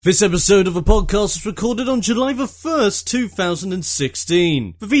This episode of a podcast was recorded on July the 1st,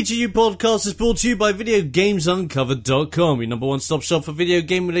 2016. The VGU podcast is brought to you by VideoGamesUncovered.com, your number one stop shop for video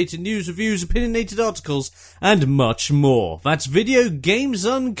game related news, reviews, opinionated articles, and much more. That's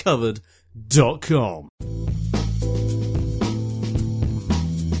VideoGamesUncovered.com.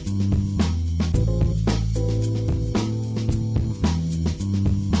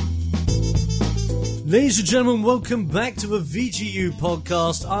 Ladies and gentlemen, welcome back to a VGU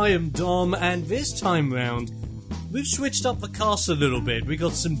podcast. I am Dom, and this time round, we've switched up the cast a little bit. We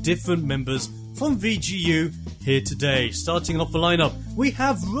got some different members from VGU here today. Starting off the lineup, we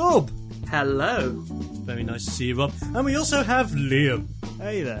have Rob. Hello. Very nice to see you, Rob. And we also have Liam.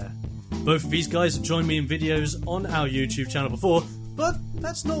 Hey there. Both of these guys have joined me in videos on our YouTube channel before, but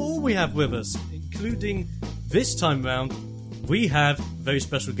that's not all we have with us. Including this time round, we have a very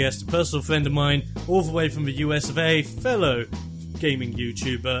special guest, a personal friend of mine, all the way from the US of A, fellow gaming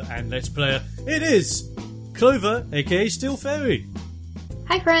YouTuber and Let's Player. It is Clover, aka Steel Fairy.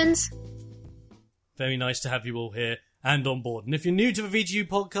 Hi, friends. Very nice to have you all here and on board. And if you're new to the VGU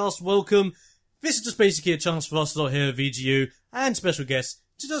podcast, welcome. This is just basically a chance for us lot here at VGU and special guests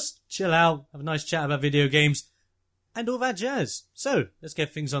to just chill out, have a nice chat about video games, and all that jazz. So, let's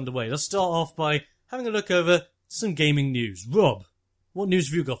get things underway. Let's start off by having a look over some gaming news. Rob, what news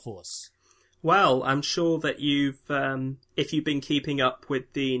have you got for us? Well, I'm sure that if you've been keeping up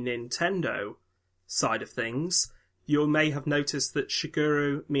with the Nintendo side of things, you may have noticed that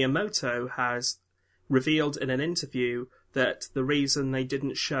Shigeru Miyamoto has revealed in an interview that the reason they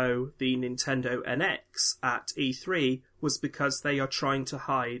didn't show the Nintendo NX at E3 was because they are trying to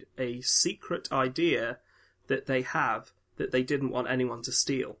hide a secret idea that they have that they didn't want anyone to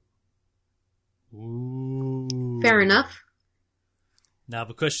steal. Ooh. Fair enough. Now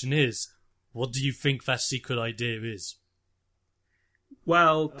the question is, what do you think that secret idea is?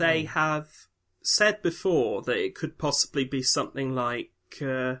 Well, they have said before that it could possibly be something like,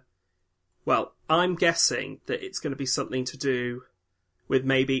 well, I'm guessing that it's going to be something to do with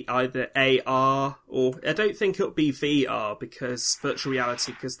maybe either AR or I don't think it'll be VR because virtual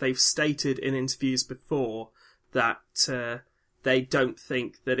reality, because they've stated in interviews before that they don't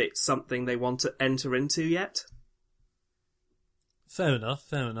think that it's something they want to enter into yet. Fair enough,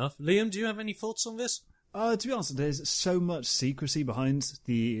 fair enough. Liam, do you have any thoughts on this? To be honest, there's so much secrecy behind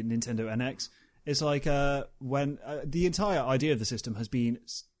the Nintendo NX. It's like when the entire idea of the system has been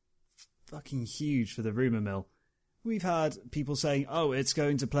fucking huge for the rumour mill. We've had people saying, oh, it's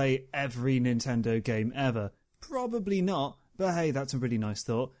going to play every Nintendo game ever. Probably not, but hey, that's a really nice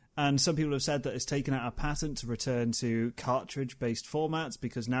thought. And some people have said that it's taken out a patent to return to cartridge-based formats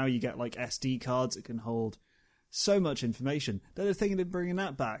because now you get like SD cards that can hold so much information. They're thinking of bringing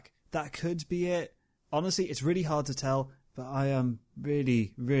that back. That could be it. Honestly, it's really hard to tell, but I am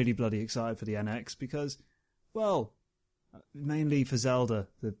really, really bloody excited for the NX because, well, mainly for Zelda,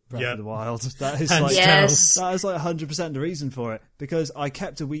 the Breath of the Wild. That is like yes. That is like 100% the reason for it because I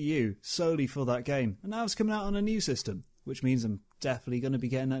kept a Wii U solely for that game, and now it's coming out on a new system, which means I'm definitely going to be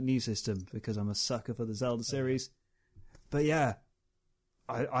getting that new system because I'm a sucker for the Zelda series. But yeah,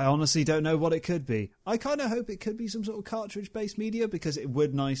 I honestly don't know what it could be. I kind of hope it could be some sort of cartridge-based media because it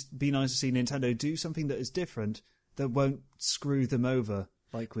would be nice to see Nintendo do something that is different that won't screw them over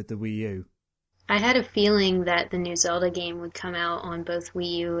like with the Wii U. I had a feeling that the new Zelda game would come out on both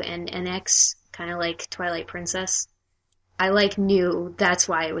Wii U and NX, kind of like Twilight Princess. I knew that's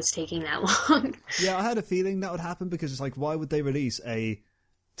why it was taking that long. Yeah, I had a feeling that would happen because it's like, why would they release a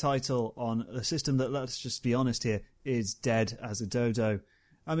title on a system that, let's just be honest here, is dead as a dodo?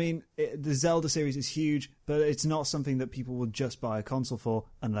 I mean, the Zelda series is huge, but it's not something that people will just buy a console for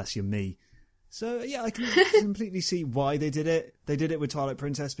unless you're me. So, yeah, I can completely see why they did it. They did it with Twilight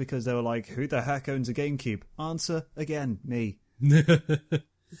Princess because they were like, who the heck owns a GameCube? Answer, again, me.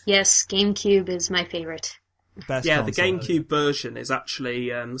 Yes, GameCube is my favorite. Best yeah, console. the GameCube version is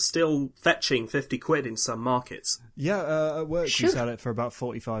actually still fetching 50 quid in some markets. Yeah, at work Sure. we sell it for about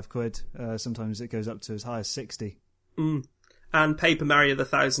 45 quid. Sometimes it goes up to as high as 60. And Paper Mario The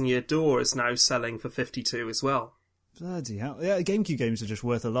Thousand Year Door is now selling for 52 as well. Bloody hell. Yeah, GameCube games are just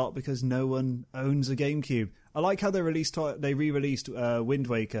worth a lot because no one owns a GameCube. I like how they re-released Wind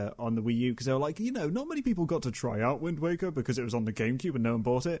Waker on the Wii U because they were like, not many people got to try out Wind Waker because it was on the GameCube and no one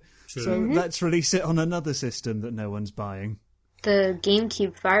bought it. True. So let's release it on another system that no one's buying. The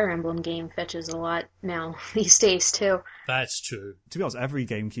GameCube Fire Emblem game fetches a lot now, these days, too. That's true. To be honest, every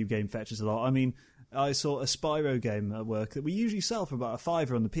GameCube game fetches a lot. I mean, I saw a Spyro game at work that we usually sell for about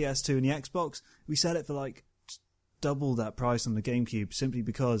 $5 on the PS2 and the Xbox. We sell it for like double that price on the GameCube simply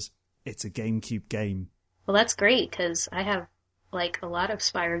because it's a GameCube game. Well, that's great, because I have like a lot of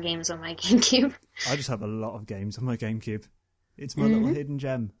Spyro games on my GameCube. I just have a lot of games on my GameCube. It's my little hidden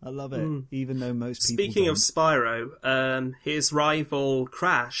gem. I love it, even though most people Speaking don't. of Spyro, his rival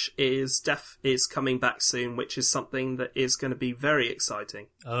Crash is coming back soon, which is something that is going to be very exciting.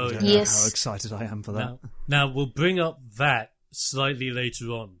 Oh, I yeah. don't know Yes. how excited I am for that. Now we'll bring up that slightly later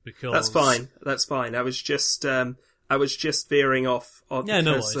on because That's fine. That's fine. I was just veering off Yeah,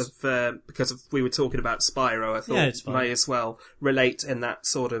 no because of we were talking about Spyro. I thought Yeah, it's fine. may as well relate in that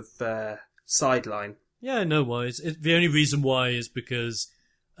sort of sideline. Yeah, no worries. The only reason why is because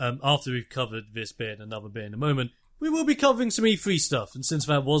after we've covered this bit and another bit in a moment, we will be covering some E3 stuff. And since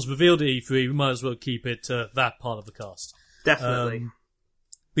that was revealed at E3, we might as well keep it to that part of the cast. Definitely.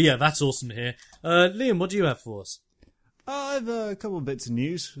 But yeah, that's awesome to hear. Liam, what do you have for us? I have a couple of bits of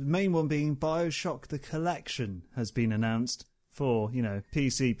news. The main one being Bioshock the Collection has been announced for,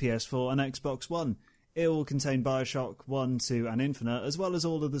 PC, PS4 and Xbox One. It will contain Bioshock 1, 2 and Infinite, as well as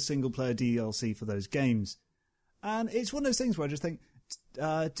all of the single-player DLC for those games. And it's one of those things where I just think,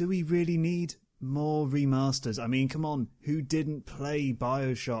 do we really need more remasters? I mean, come on, who didn't play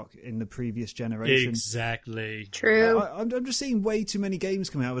Bioshock in the previous generation? Exactly. True. I'm just seeing way too many games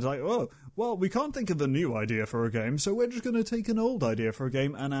coming out with like, oh, well, we can't think of a new idea for a game, so we're just going to take an old idea for a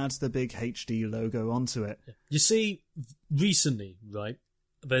game and add the big HD logo onto it. You see, recently, right,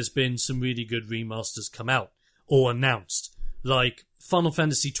 there's been some really good remasters come out or announced, like Final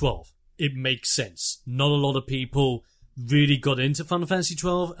Fantasy XII. It makes sense. Not a lot of people really got into Final Fantasy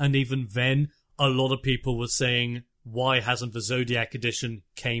XII, and even then, a lot of people were saying, why hasn't the Zodiac edition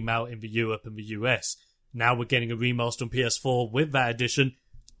came out in the Europe and the US? Now we're getting a remaster on PS4 with that edition.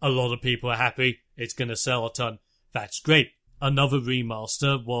 A lot of people are happy. It's going to sell a ton. That's great. Another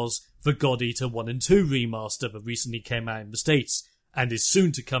remaster was the God Eater 1 and 2 remaster that recently came out in the States and is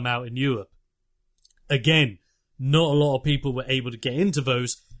soon to come out in Europe. Again, not a lot of people were able to get into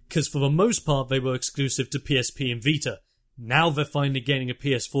those because for the most part they were exclusive to PSP and Vita. Now they're finally getting a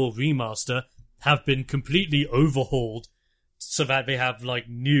PS4 remaster, have been completely overhauled so that they have like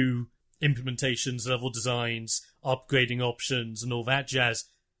new implementations, level designs, upgrading options and all that jazz.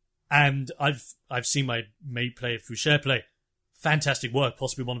 And I've seen my mate play it through SharePlay. Fantastic work,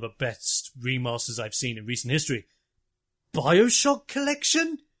 possibly one of the best remasters I've seen in recent history. Bioshock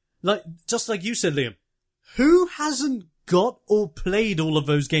Collection? Just like you said, Liam, who hasn't got or played all of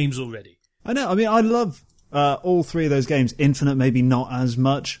those games already? I know, I mean, I love all three of those games. Infinite, maybe not as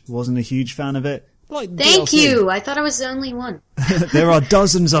much. Wasn't a huge fan of it. Like Thank DLC. you. I thought I was the only one. There are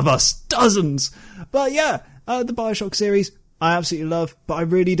dozens of us. Dozens! But yeah, the Bioshock series, I absolutely love, but I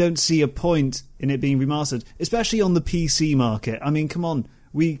really don't see a point in it being remastered, especially on the PC market. I mean, come on,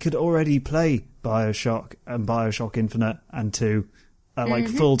 we could already play Bioshock and Bioshock Infinite and 2 at like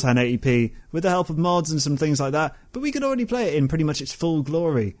full 1080p with the help of mods and some things like that, but we could already play it in pretty much its full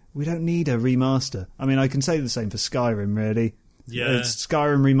glory. We don't need a remaster. I mean, I can say the same for Skyrim, really. Yeah. It's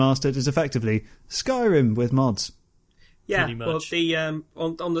Skyrim remastered is effectively Skyrim with mods. Yeah, Pretty well, much. the on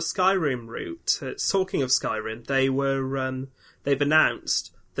the Skyrim route, talking of Skyrim, they've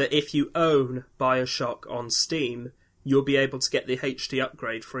announced that if you own Bioshock on Steam, you'll be able to get the HD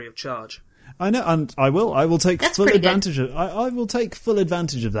upgrade free of charge. I know, and I will. I will take That's full pretty good. advantage of. I will take full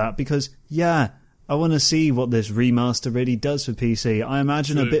advantage of that because, yeah, I want to see what this remaster really does for PC. I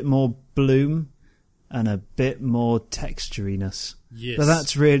imagine a True. bit more bloom and a bit more texturiness. Yes. But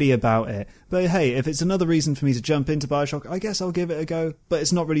that's really about it. But hey, if it's another reason for me to jump into Bioshock, I guess I'll give it a go. But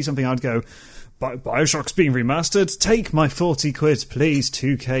it's not really something I'd go, Bioshock's being remastered? Take my 40 quid, please,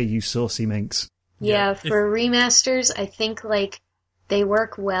 2K, you saucy minx. Yeah, Yeah, for remasters, I think like they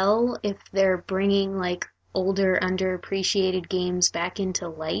work well if they're bringing like older, underappreciated games back into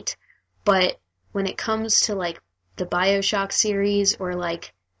light. But when it comes to like the Bioshock series or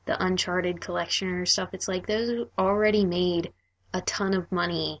like the Uncharted collection or stuff, it's like those already made a ton of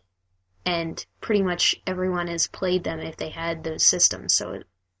money and pretty much everyone has played them if they had those systems. So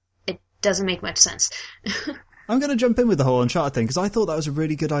it doesn't make much sense. I'm going to jump in with the whole Uncharted thing because I thought that was a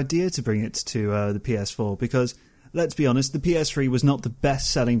really good idea to bring it to the PS4 because, let's be honest, the PS3 was not the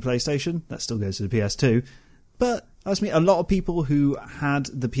best-selling PlayStation. That still goes to the PS2. But, ask me, a lot of people who had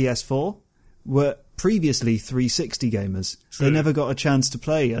the PS4 were previously 360 gamers. True. They never got a chance to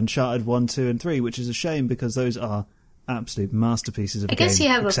play Uncharted 1, 2 and 3, which is a shame because those are absolute masterpieces of a I game. guess you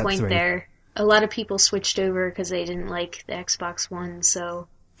have a except point 3. there. A lot of people switched over because they didn't like the Xbox One, so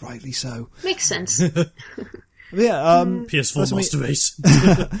Rightly so. makes sense. Yeah, PS4 that's me. Master Race.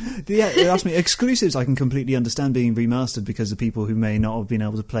 Yeah, ask me. Exclusives I can completely understand being remastered because of people who may not have been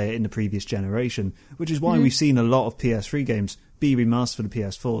able to play it in the previous generation, which is why we've seen a lot of PS3 games be remastered for the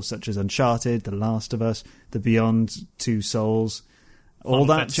PS4, such as Uncharted, The Last of Us, The Beyond Two Souls, all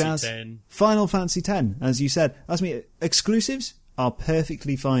that jazz. Final Fantasy X, as you said. As me, exclusives are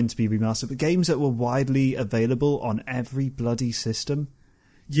perfectly fine to be remastered, but games that were widely available on every bloody system,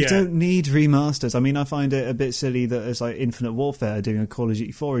 you don't need remasters. I mean, I find it a bit silly that it's like Infinite Warfare doing a Call of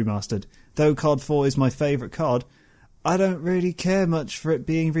Duty 4 remastered. Though COD 4 is my favourite COD, I don't really care much for it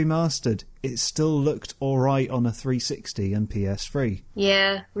being remastered. It still looked alright on a 360 and PS3.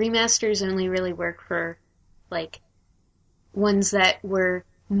 Yeah, remasters only really work for, like, ones that were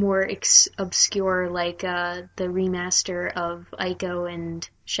more obscure, like the remaster of Ico and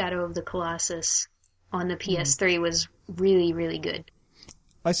Shadow of the Colossus on the PS3 was really, really good.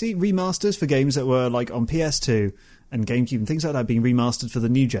 I see remasters for games that were like on PS2 and GameCube and things like that being remastered for the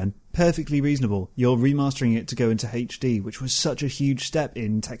new gen. Perfectly reasonable. You're remastering it to go into HD, which was such a huge step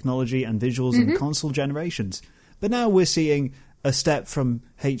in technology and visuals and console generations. But now we're seeing a step from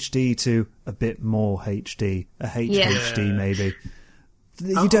HD to a bit more HD. A HHD maybe.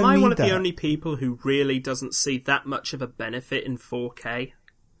 You don't Am I need one of that. the only people who really doesn't see that much of a benefit in 4K?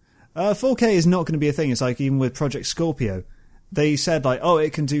 4K is not going to be a thing. It's like even with Project Scorpio. They said, like, oh,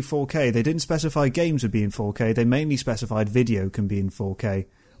 it can do 4K. They didn't specify games would be in 4K. They mainly specified video can be in 4K.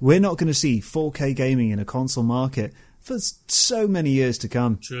 We're not going to see 4K gaming in a console market for so many years to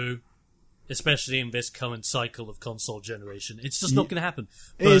come. True. Especially in this current cycle of console generation. It's just not going to happen.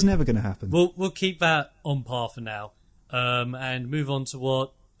 It is never going to happen. We'll keep that on par for now. And move on to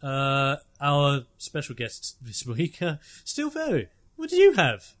what our special guest this week, Steel Fairy. What do you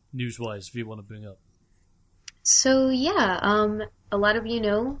have, news-wise, if you want to bring up? So yeah, a lot of you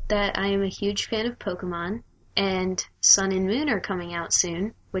know that I am a huge fan of Pokemon, and Sun and Moon are coming out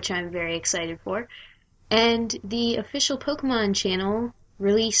soon, which I'm very excited for. And the official Pokemon channel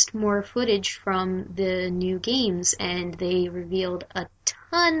released more footage from the new games, and they revealed a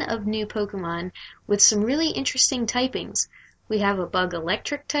ton of new Pokemon with some really interesting typings. We have a Bug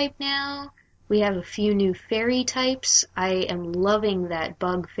Electric type now. We have a few new Fairy types. I am loving that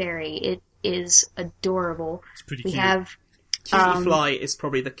Bug Fairy. It is adorable. It's pretty we cute. have Cutiefly is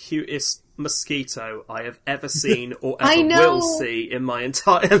probably the cutest mosquito I have ever seen or I ever know. will see in my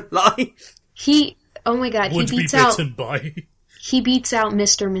entire life. Oh my god, Would he be beats out bitten by. he beats out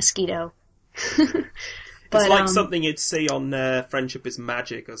Mr. Mosquito. It's like something you'd see on Friendship is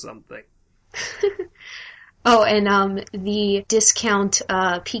Magic or something. Oh, and the discount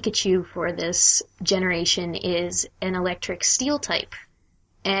Pikachu for this generation is an electric steel type.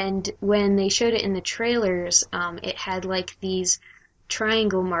 And when they showed it in the trailers, it had like these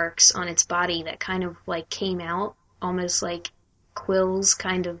triangle marks on its body that kind of like came out, almost like quills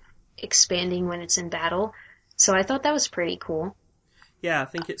kind of expanding when it's in battle. So I thought that was pretty cool. Yeah, I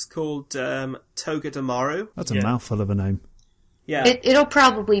think it's called Togedemaru. That's a mouthful of a name. Yeah. It'll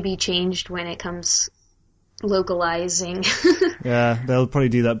probably be changed when it comes localizing. Yeah, they'll probably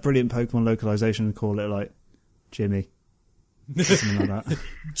do that brilliant Pokemon localization and call it like Jimmy. Something like that.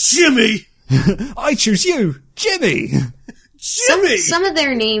 Jimmy! I choose you, Jimmy! Jimmy! Some of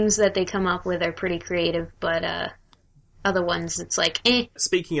their names that they come up with are pretty creative, but other ones it's like, eh.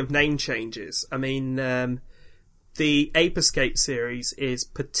 Speaking of name changes, I mean, the Ape Escape series is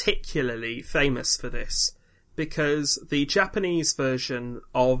particularly famous for this, because the Japanese version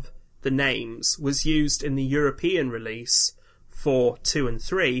of the names was used in the European release for 2 and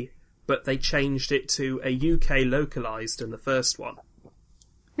 3, but they changed it to a UK localized in the first one.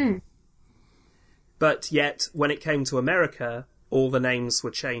 But yet, when it came to America, all the names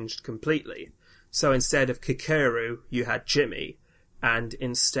were changed completely. So instead of Kikaru, you had Jimmy, and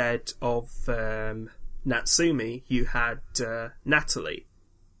instead of Natsumi, you had Natalie.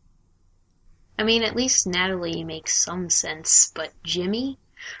 I mean, at least Natalie makes some sense, but Jimmy?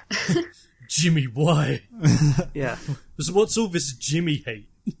 Jimmy, why? Yeah. So what's all this Jimmy hate?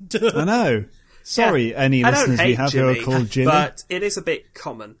 I know. Sorry, any I don't listeners we hate have Jimmy, who are called Jimmy. but it is a bit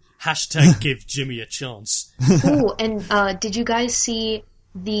common. Hashtag give Jimmy a chance. Ooh, and did you guys see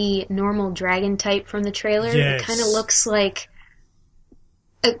the normal dragon type from the trailer? Yes. It kind of looks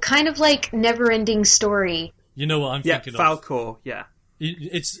like Never-Ending Story. You know what I'm Yeah, thinking Falcor, yeah.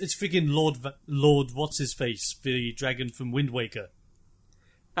 It's freaking Lord what's his face, the dragon from Wind Waker.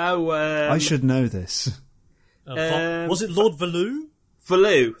 Oh, I should know this. Was it Lord Valoo?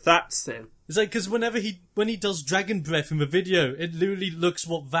 Valoo, that's him. It's like, because when he does dragon breath in the video, it literally looks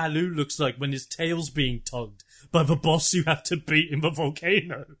what Valoo looks like when his tail's being tugged by the boss you have to beat in the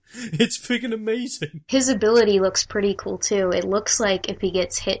volcano. It's freaking amazing. His ability looks pretty cool too. It looks like if he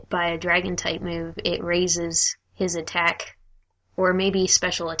gets hit by a dragon type move, it raises his attack. Or maybe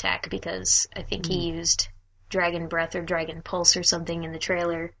special attack, because I think he used Dragon Breath or Dragon Pulse or something in the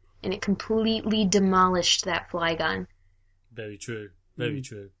trailer, and it completely demolished that Flygon. Very true. Very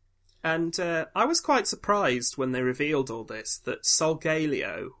true. And I was quite surprised when they revealed all this, that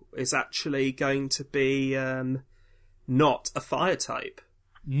Solgaleo is actually going to be not a fire type.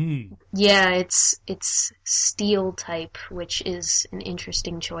 Mm. Yeah, it's Steel type, which is an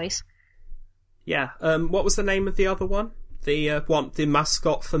interesting choice. Yeah, what was the name of the other one? The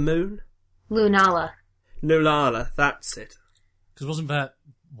mascot for Moon? Lunala. Nulala, that's it. Because wasn't that,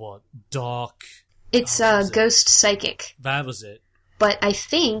 what, Dark? It's what was it? Ghost Psychic. That was it. But I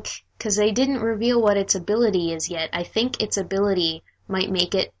think, because they didn't reveal what its ability is yet, I think its ability might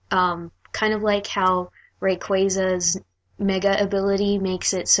make it kind of like how Rayquaza's Mega ability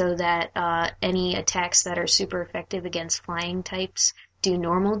makes it so that any attacks that are super effective against flying types do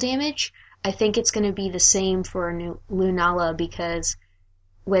normal damage. I think it's going to be the same for Lunala, because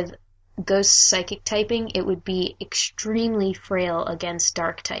with Ghost Psychic typing, it would be extremely frail against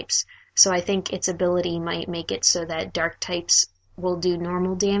Dark types. So I think its ability might make it so that Dark types will do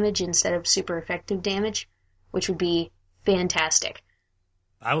normal damage instead of super effective damage, which would be fantastic.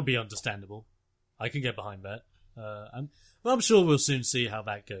 That would be understandable. I can get behind that. I'm sure we'll soon see how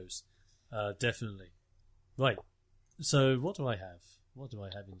that goes. Definitely. Right. So, what do I have? What do I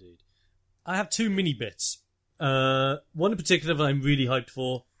have indeed? I have two mini bits. One in particular that I'm really hyped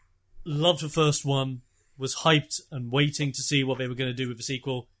for. Loved the first one. Was hyped and waiting to see what they were going to do with the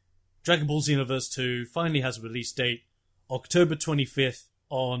sequel. Dragon Ball Xenoverse 2 finally has a release date. October 25th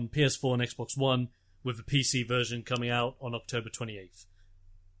on PS4 and Xbox One, with the PC version coming out on October 28th.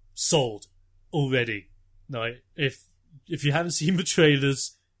 Sold. Already. Like, if you haven't seen the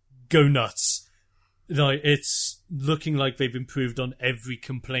trailers, go nuts. Like, it's looking like they've improved on every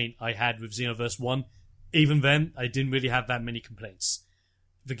complaint I had with Xenoverse 1. Even then, I didn't really have that many complaints.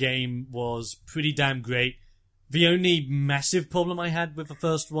 The game was pretty damn great. The only massive problem I had with the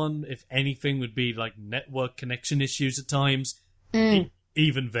first one, if anything, would be like network connection issues at times.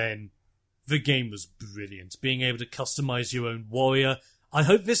 Even then, the game was brilliant. Being able to customize your own warrior. I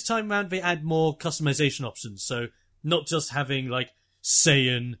hope this time around they add more customization options. So not just having like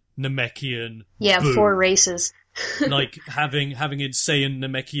Saiyan, Namekian, Yeah, Boo. 4 races. Like having it Saiyan,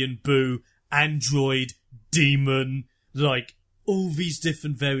 Namekian, Boo, Android, Demon, like all these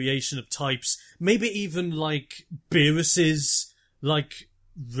different variation of types. Maybe even like Beerus's like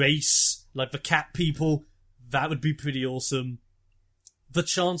race, like the cat people. That would be pretty awesome. The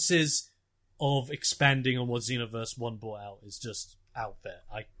chances of expanding on what Xenoverse 1 brought out is just out there.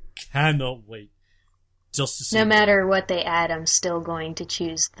 I cannot wait just to see. No matter what they add, I'm still going to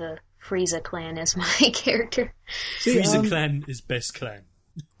choose the Frieza clan as my character. See, Frieza clan is best clan.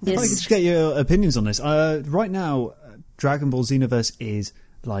 if I could just get your opinions on this. Right now, Dragon Ball Xenoverse is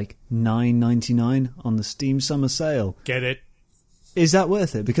like $9.99 on the Steam Summer Sale. Get it? Is that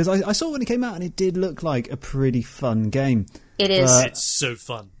worth it? Because I saw it when it came out and it did look like a pretty fun game. It is. It's so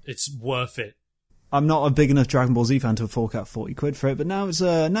fun. It's worth it. I'm not a big enough Dragon Ball Z fan to fork out 40 quid for it, but now it's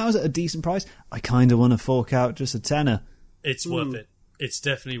at a decent price. I kind of want to fork out just a tenner. It's worth it. It's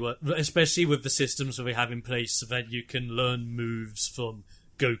definitely worth it, especially with the systems that we have in place so that you can learn moves from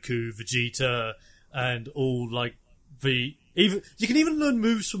Goku, Vegeta, and all like you can even learn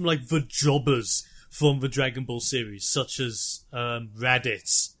moves from like the jobbers from the Dragon Ball series, such as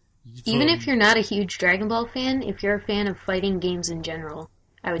Raditz. Even if you're not a huge Dragon Ball fan, if you're a fan of fighting games in general,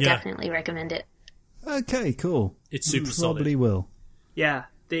 I would definitely recommend it. Okay, cool. It's super solid. Probably will. Yeah,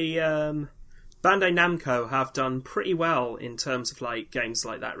 the Bandai Namco have done pretty well in terms of like games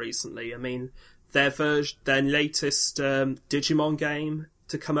like that recently. I mean, their latest Digimon game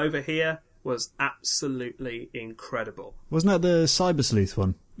to come over here was absolutely incredible. Wasn't that the Cyber Sleuth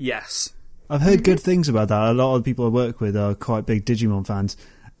one? Yes. I've heard good things about that. A lot of the people I work with are quite big Digimon fans,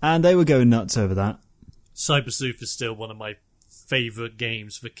 and they were going nuts over that. Cyber Sleuth is still one of my favourite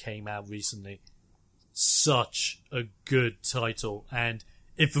games that came out recently. Such a good title, and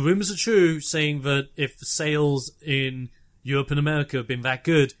if the rumours are true, saying that if the sales in Europe and America have been that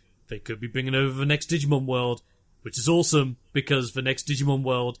good, they could be bringing over the next Digimon World, which is awesome, because the next Digimon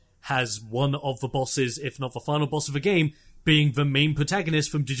World has one of the bosses, if not the final boss of the game, being the main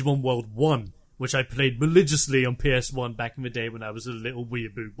protagonist from Digimon World 1, which I played religiously on PS1 back in the day when I was a little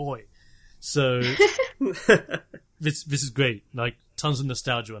weeaboo boy. So, this is great. Like, tons of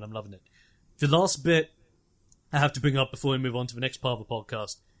nostalgia, and I'm loving it. The last bit I have to bring up before we move on to the next part of the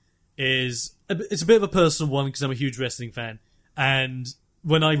podcast is it's a bit of a personal one because I'm a huge wrestling fan, and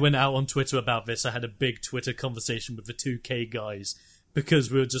when I went out on Twitter about this, I had a big Twitter conversation with the 2K guys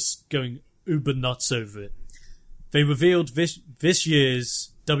because we were just going uber nuts over it. They revealed this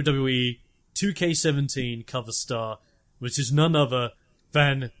year's WWE 2K17 cover star, which is none other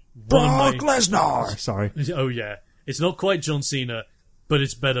than Brock Lesnar! Sorry. Oh yeah, it's not quite John Cena, but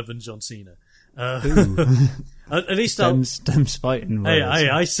it's better than John Cena. At least Them's fighting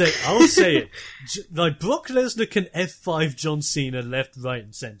words. I'll say it. Like, Brock Lesnar can F5 John Cena left, right,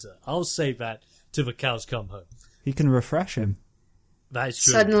 and centre. I'll say that till the cows come home. He can refresh him. That is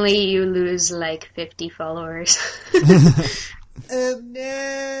true. Suddenly you lose like 50 followers.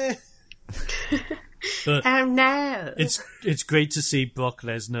 No. But Oh no! it's great to see Brock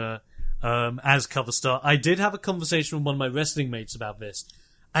Lesnar as cover star. I did have a conversation with one of my wrestling mates about this,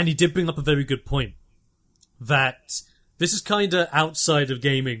 and he did bring up a very good point. That this is kind of outside of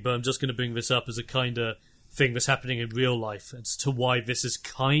gaming, but I'm just going to bring this up as a kind of thing that's happening in real life as to why this is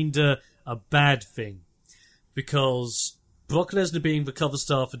kind of a bad thing. Because Brock Lesnar being the cover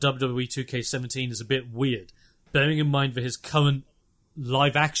star for WWE 2K17 is a bit weird, bearing in mind that his current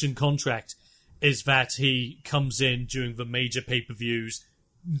live-action contract is that he comes in during the major pay-per-views,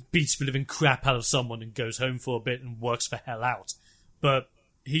 beats the living crap out of someone and goes home for a bit and works the hell out. But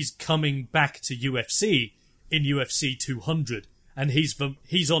he's coming back to UFC in UFC 200, and he's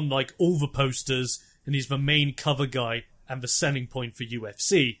on like all the posters, and he's the main cover guy and the selling point for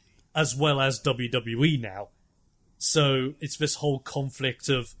UFC, as well as WWE now. So it's this whole conflict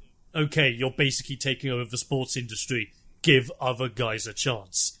of, okay, you're basically taking over the sports industry, give other guys a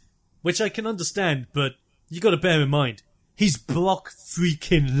chance. Which I can understand, but you got to bear in mind, he's Brock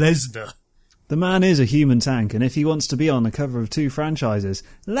freaking Lesnar. The man is a human tank, and if he wants to be on the cover of 2 franchises,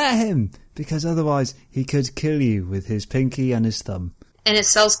 let him, because otherwise he could kill you with his pinky and his thumb. And it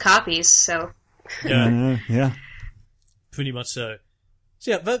sells copies, so... Yeah, Yeah. pretty much so.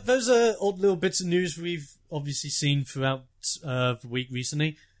 So yeah, those are odd little bits of news we've obviously seen throughout the week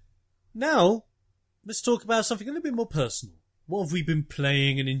recently. Now, let's talk about something a little bit more personal. What have we been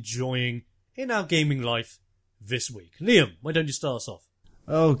playing and enjoying in our gaming life this week? Liam, why don't you start us off?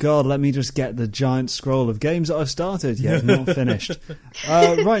 Oh god, let me just get the giant scroll of games that I've started yet not finished.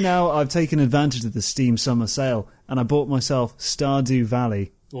 Right now, I've taken advantage of the Steam Summer Sale, and I bought myself Stardew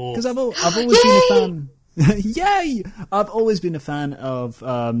Valley. Because I've always been a fan... Yay! I've always been a fan of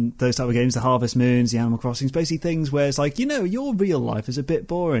those type of games, the Harvest Moons, the Animal Crossings, basically things where it's like, your real life is a bit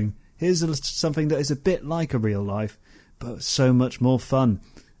boring. Here's something that is a bit like a real life, but so much more fun.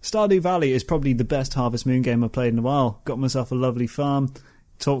 Stardew Valley is probably the best Harvest Moon game I've played in a while. Got myself a lovely farm,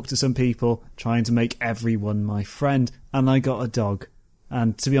 talked to some people, trying to make everyone my friend, and I got a dog.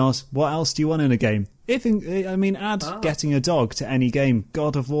 And to be honest, what else do you want in a game? Add getting a dog to any game.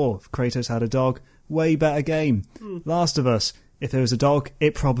 God of War, if Kratos had a dog, way better game. Last of Us, if there was a dog,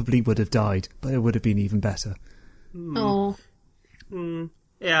 it probably would have died, but it would have been even better. Oh.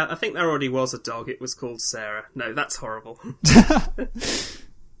 Yeah, I think there already was a dog. It was called Sarah. No, that's horrible.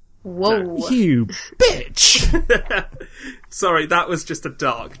 Whoa. You bitch! Sorry, that was just a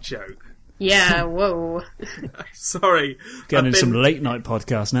dark joke. Yeah, whoa. Sorry. Getting some late night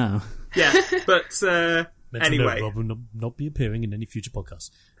podcast now. Yeah, but Anyway. anyway. Rob will not be appearing in any future podcasts.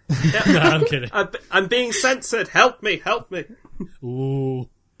 Yeah. No, I'm kidding. I'm being censored. Help me, help me. Ooh.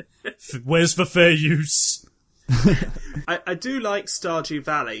 Where's the fair use? I do like Stardew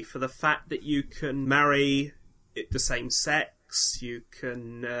Valley for the fact that you can marry the same sex, you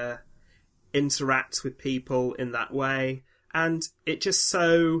can interact with people in that way, and it's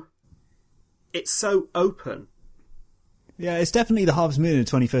so open. Yeah, it's definitely the Harvest Moon of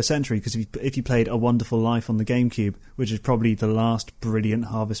the 21st century, because if you played A Wonderful Life on the GameCube, which is probably the last brilliant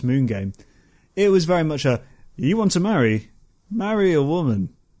Harvest Moon game, it was very much you want to marry a woman,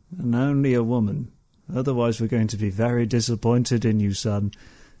 and only a woman. Otherwise we're going to be very disappointed in you, son.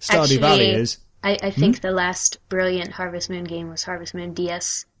 Stardew Valley is... I think the last brilliant Harvest Moon game was Harvest Moon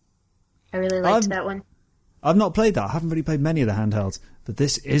DS. I really liked that one. I've not played that. I haven't really played many of the handhelds. But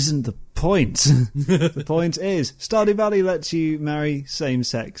this isn't the point. The point is, Stardew Valley lets you marry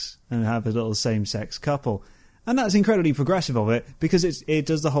same-sex and have a little same-sex couple. And that's incredibly progressive of it, because it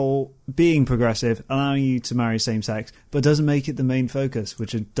does the whole being progressive, allowing you to marry same-sex, but doesn't make it the main focus,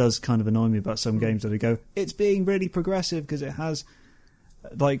 which it does kind of annoy me about some games that go, it's being really progressive because it has,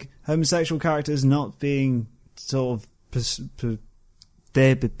 like, homosexual characters not being sort of...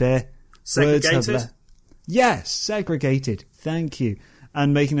 Segregated? Yes, segregated. Thank you.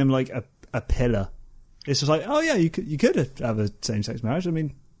 And making them like a pillar. It's just like, oh yeah, you could have a same-sex marriage. I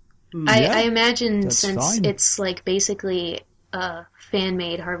mean, I imagine since fine. It's like basically a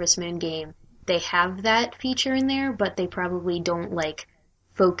fan-made Harvest Moon game, they have that feature in there, but they probably don't like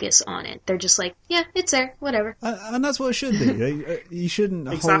focus on it. They're just like, yeah, it's there, whatever. And that's what it should be. You shouldn't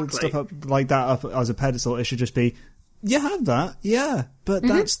hold Exactly. stuff up like that up as a pedestal. It should just be, You have that, yeah, but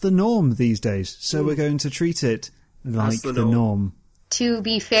that's the norm these days. So we're going to treat it like the norm. To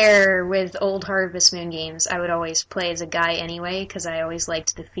be fair, with old Harvest Moon games, I would always play as a guy anyway, because I always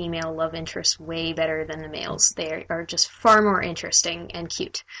liked the female love interests way better than the males. They are just far more interesting and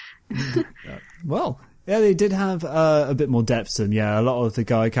cute. Well, yeah, they did have a bit more depth to them. Yeah, a lot of the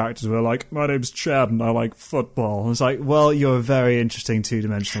guy characters were like, my name's Chad and I like football. I was like, well, you're a very interesting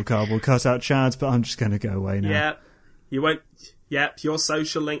two-dimensional cardboard cutout, Chad, but I'm just going to go away now. Yeah, you won't... Yep, your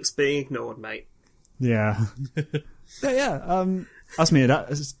social link's being ignored, mate. Yeah. That's me. That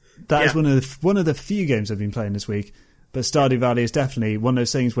is one of the few games I've been playing this week. But Stardew Valley is definitely one of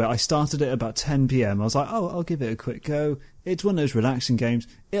those things where I started it about 10 p.m. I was like, oh, I'll give it a quick go. It's one of those relaxing games.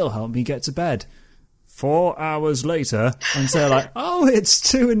 It'll help me get to bed. 4 hours later, and say like, oh, it's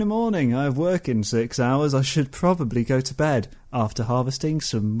 2 a.m. I have work in 6 hours. I should probably go to bed after harvesting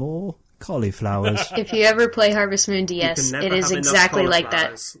some more cauliflowers. If you ever play Harvest Moon DS, it is exactly like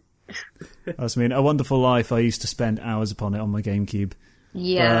that. That's A Wonderful Life. I used to spend hours upon it on my GameCube.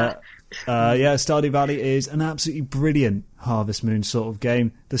 Yeah. Stardew Valley is an absolutely brilliant Harvest Moon sort of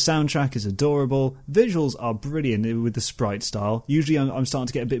game. The soundtrack is adorable. Visuals are brilliant with the sprite style. Usually I'm starting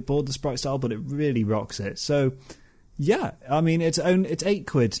to get a bit bored of the sprite style, but it really rocks it. So, yeah, I mean, it's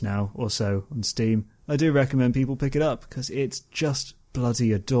 £8 now or so on Steam. I do recommend people pick it up because it's just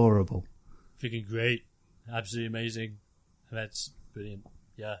bloody adorable. Freaking great. Absolutely amazing. That's brilliant.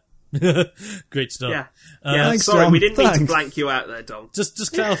 Yeah. Great stuff. Yeah. Thanks, sorry, Dom. we didn't mean to Thanks. blank you out there, Dom.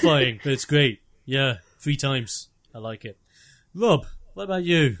 Just clarifying, but it's great. Yeah, 3 times. I like it. Rob, what about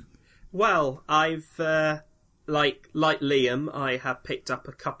you? Well, I've, like Liam, I have picked up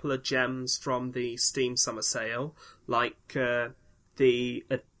a couple of gems from the Steam Summer Sale, like the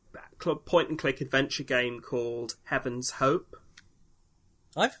point-and-click adventure game called Heaven's Hope.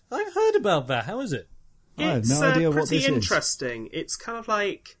 I've heard about that. How is it? I have no idea what this is. It's pretty interesting. It's kind of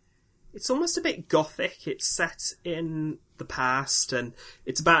like... It's almost a bit gothic. It's set in the past, and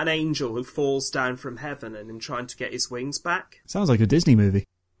it's about an angel who falls down from heaven and him trying to get his wings back. Sounds like a Disney movie.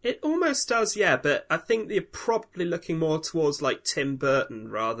 It almost does, yeah, but I think they're probably looking more towards like Tim Burton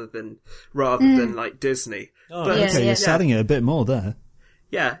rather than like Disney. Oh, but, Okay, you're selling it a bit more there.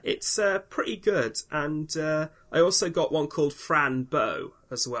 Yeah, it's pretty good, and I also got one called Fran Bow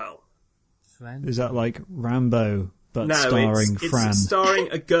as well. Is that like Rambo, but No, starring Fran? it's starring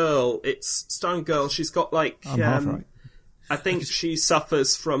a girl. It's starring a girl. She's got like I'm half right. I think she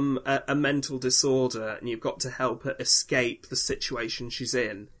suffers from a mental disorder, and you've got to help her escape the situation she's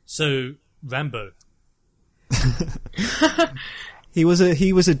in. So, Rambo. He was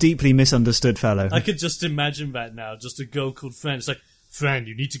a deeply misunderstood fellow. I could just imagine that now. Just a girl called Fran. It's like, Fran,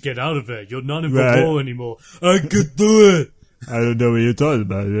 you need to get out of there. You're not in Right. the war anymore. I could do it. I don't know what you're talking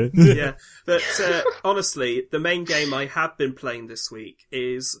about. Right? Yeah, but honestly, the main game I have been playing this week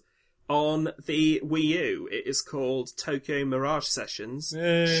is on the Wii U. It is called Tokyo Mirage Sessions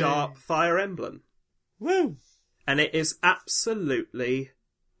Yay. Sharp Fire Emblem. Woo. And it is absolutely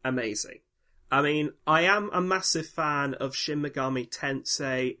amazing. I mean, I am a massive fan of Shin Megami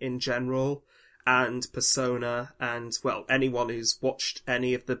Tensei in general, and Persona, and, well, anyone who's watched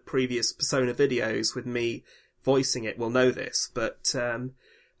any of the previous Persona videos with me voicing it will know this, but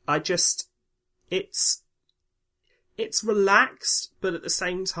it's relaxed, but at the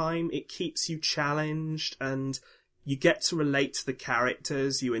same time it keeps you challenged, and you get to relate to the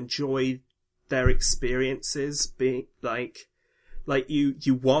characters, you enjoy their experiences, being like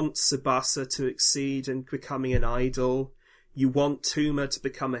you want Tsubasa to exceed in becoming an idol, you want Tuma to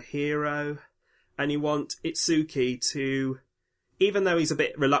become a hero, and you want Itsuki to, even though he's a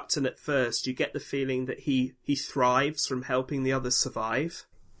bit reluctant at first, you get the feeling that he thrives from helping the others survive.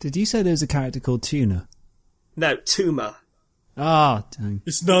 Did you say there was a character called Tuna? No, Tuma. Ah, dang.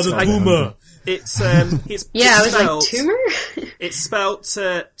 It's not a Sorry, Puma. It's Yeah, I was like, spelled- tumor? It's spelt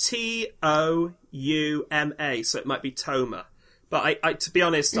Touma, so it might be Toma. But I to be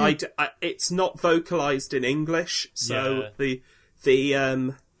honest, it's not vocalized in English, so Yeah.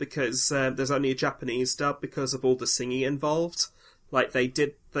 the because there's only a Japanese dub because of all the singing involved. Like the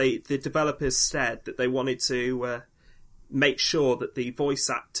developers said that they wanted to make sure that the voice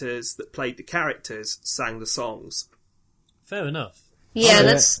actors that played the characters sang the songs. Fair enough. Yeah,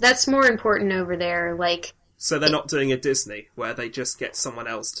 Oh, that's more important over there. Like, So they're not doing a Disney where they just get someone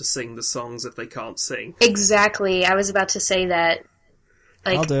else to sing the songs if they can't sing. exactly. I was about to say that.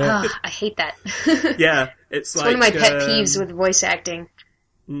 Like, I'll do it. I hate that. Yeah, it's like One of my pet peeves with voice acting.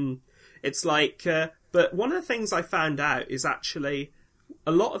 It's like, but one of the things I found out is actually,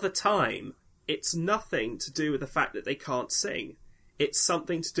 a lot of the time, it's nothing to do with the fact that they can't sing. it's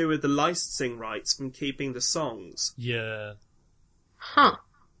something to do with the licensing rights from keeping the songs. Yeah. Huh.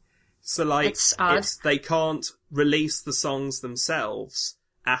 So, like, That's odd. they can't release the songs themselves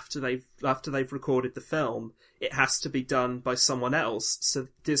after they've recorded the film. It has to be done by someone else, so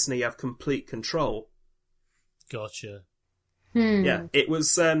Disney have complete control. Gotcha. Yeah, it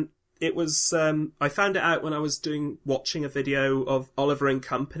was, I found it out when I was watching a video of Oliver and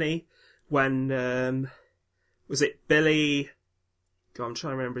Company when, was it Billy? God, I'm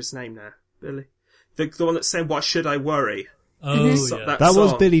trying to remember his name now. Billy. The one that said, "Why should I worry?" Oh, So yeah. that That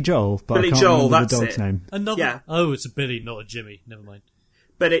was song. Billy Joel, but Billy I can't Joel, remember that's the dog's it. name. Another. Yeah. Oh, it's a Billy, not a Jimmy. Never mind.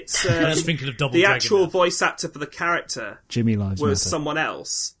 But it's, I was thinking of Double the Dragon actual now. voice actor for the character Jimmy Lives was Matter. someone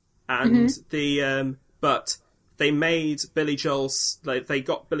else. And but they made Billy Joel's, like, they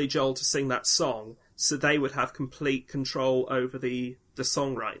got Billy Joel to sing that song, so they would have complete control over the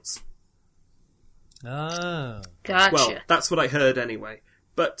song rights. Ah. Gotcha. Well, that's what I heard anyway.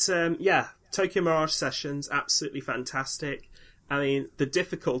 But, yeah, Tokyo Mirage Sessions, absolutely fantastic. I mean, the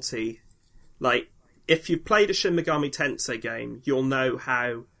difficulty, like, if you've played a Shin Megami Tensei game, you'll know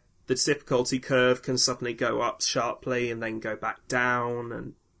how the difficulty curve can suddenly go up sharply and then go back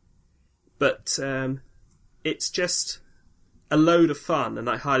down. But it's just a load of fun, and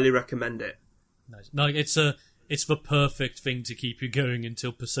I highly recommend it. Nice. No, it's the perfect thing to keep you going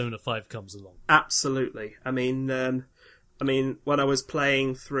until Persona 5 comes along. Absolutely. I mean, when I was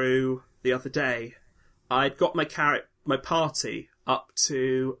playing through the other day, I'd got my party up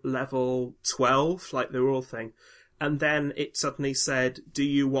to level 12, like the raw thing, and then it suddenly said, "Do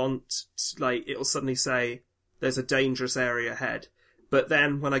you want?" Like, it'll suddenly say, "There's a dangerous area ahead." But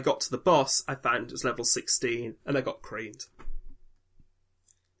then when I got to the boss, I found it was level 16, and I got creamed.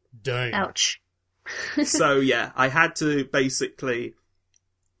 Dang. Ouch. So yeah, I had to basically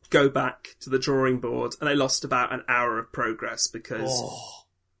go back to the drawing board, and I lost about an hour of progress because, Oh,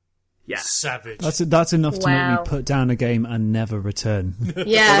 yeah. savage. That's enough to make Wow. me put down a game and never return.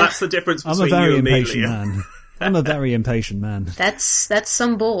 Yeah, Well, that's the difference I'm between a very you and me, impatient Leah. man. I'm a very impatient man. that's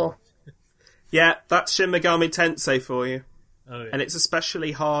some bull. Yeah, that's Shin Megami Tensei for you. Oh, yeah. And it's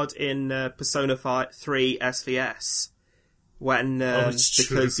especially hard in Persona 3 SVS when it's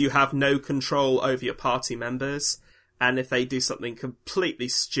true. because you have no control over your party members, and if they do something completely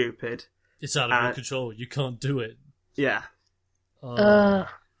stupid, It's out of your control. You can't do it. yeah, Oh,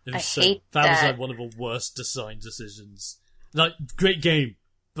 it I was hate that was that. like one of the worst design decisions. Like, great game,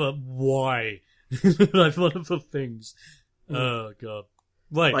 but why? Like, one of the things. Oh, God.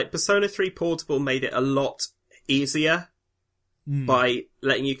 Right. like Persona 3 Portable made it a lot easier by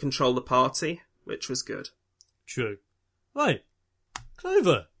letting you control the party, which was good. True. Right.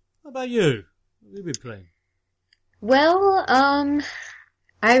 Clover, how about you? What have you been playing? Well,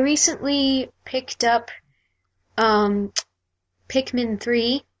 I recently picked up Pikmin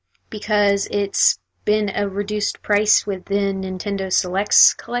 3 because it's been a reduced price with the Nintendo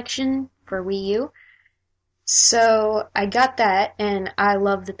Selects collection for Wii U. So I got that, and I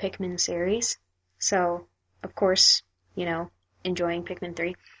love the Pikmin series. So, of course, enjoying Pikmin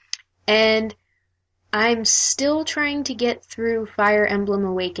 3. And I'm still trying to get through Fire Emblem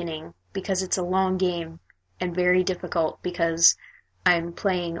Awakening because it's a long game and very difficult because I'm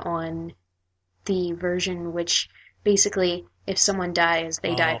playing on the version which basically, if someone dies,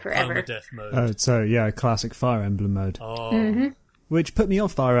 they die forever. Permadeath mode. So yeah, classic Fire Emblem mode. Oh. Which put me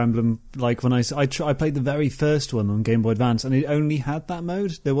off Fire Emblem, like when I played the very first one on Game Boy Advance, and it only had that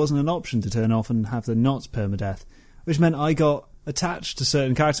mode. There wasn't an option to turn off and have the not permadeath, which meant I got attached to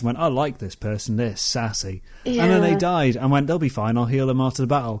certain characters and went, I like this person, they're sassy. Yeah. And then they died, and went, they'll be fine, I'll heal them after the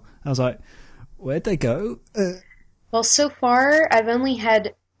battle. I was like, where'd they go? Well, so far, I've only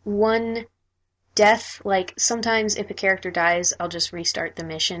had one death. Like, sometimes if a character dies, I'll just restart the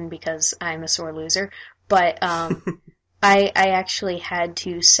mission because I'm a sore loser. But, I actually had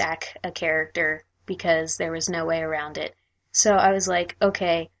to sack a character because there was no way around it. So I was like,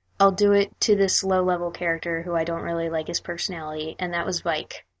 okay, I'll do it to this low-level character who I don't really like his personality, and that was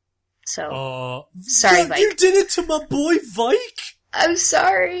Vike. So, sorry, Vike. You did it to my boy Vike? I'm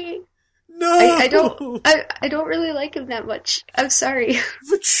sorry. No! I don't really like him that much. I'm sorry.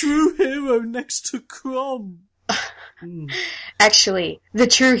 The true hero next to Crom. Actually, the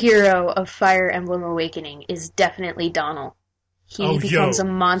true hero of Fire Emblem Awakening is definitely Donald. He becomes a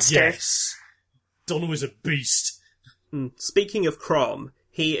monster. Yes. Donald is a beast. Speaking of Crom,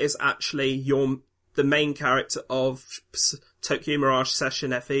 he is actually the main character of Tokyo Mirage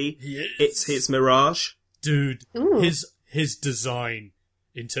Session FE. Yes. It's his Mirage. Dude, Ooh. his design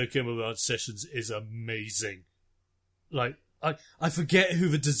in Tokyo Mirage Sessions is amazing. Like, I forget who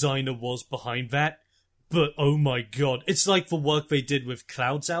the designer was behind that, but oh my god, it's like the work they did with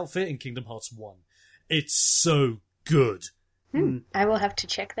Cloud's outfit in Kingdom Hearts 1. It's so good. I will have to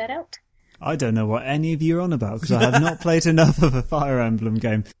check that out. I don't know what any of you are on about, because I have not played enough of a Fire Emblem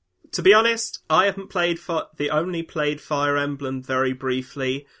game. To be honest, I haven't played only played Fire Emblem very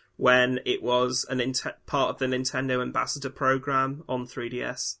briefly when it was part of the Nintendo Ambassador program on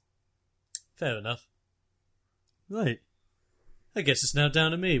 3DS. Fair enough. Right. I guess it's now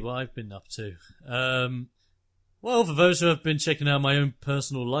down to me what I've been up to. Well, for those who have been checking out my own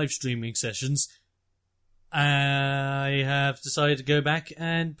personal live streaming sessions, I have decided to go back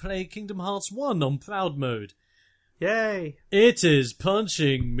and play Kingdom Hearts 1 on Proud Mode. Yay! It is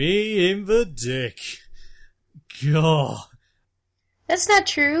punching me in the dick. God. That's not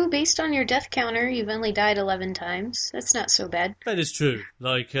true. Based on your death counter, you've only died 11 times. That's not so bad. That is true.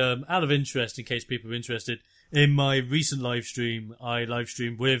 Like, out of interest, in case people are interested, in my recent live stream, I live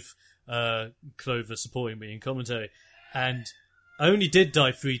streamed with Clover supporting me in commentary, and I only did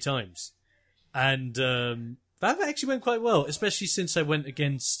die 3 times. And that actually went quite well, especially since I went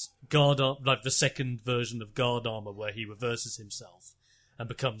against like the second version of Guard Armor, where he reverses himself and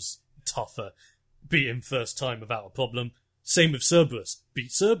becomes tougher. Beat him first time without a problem. Same with Cerberus.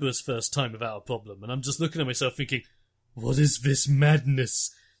 Beat Cerberus first time without a problem. And I'm just looking at myself thinking, what is this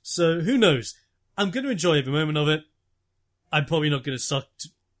madness? So, who knows? I'm going to enjoy every moment of it. I'm probably not going to suck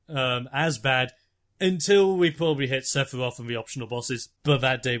as bad until we probably hit Sephiroth and the optional bosses, but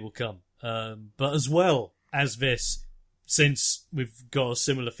that day will come. But as well as this, since we've got a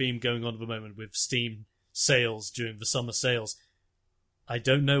similar theme going on at the moment with Steam sales during the summer sales, I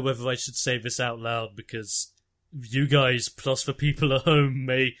don't know whether I should say this out loud, because you guys, plus the people at home,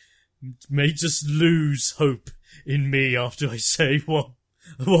 may just lose hope in me after I say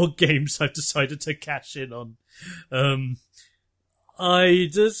what games I've decided to cash in on. I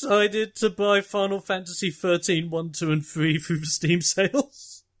decided to buy Final Fantasy 13 1, 2, and 3 through the Steam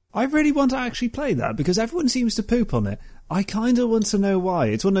sales. I really want to actually play that, because everyone seems to poop on it. I kind of want to know why.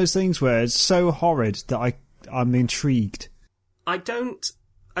 It's one of those things where it's so horrid that I'm intrigued. I don't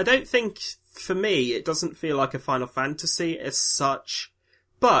think, for me, it doesn't feel like a Final Fantasy as such,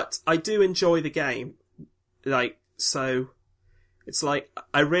 but I do enjoy the game. So, it's like,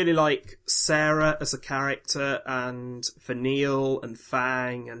 I really like Sarah as a character, and Vanille, and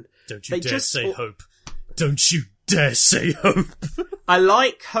Fang, and... Don't you dare say Hope. Don't you dare say Hope. I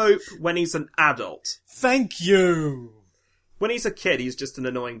like Hope when he's an adult. Thank you. When he's a kid, he's just an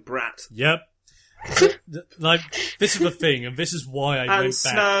annoying brat. Yep. Like, this is the thing, and this is why I went back. And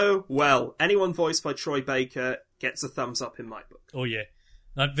Snow, well, anyone voiced by Troy Baker gets a thumbs up in my book. Oh, yeah.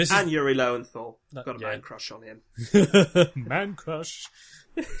 Like, and Yuri Lowenthal. Got a man crush on him. Man crush.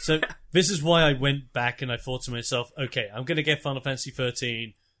 So, this is why I went back and I thought to myself, okay, I'm going to get Final Fantasy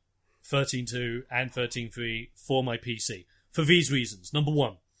 13, 13.2, and 13.3 for my PC. For these reasons. Number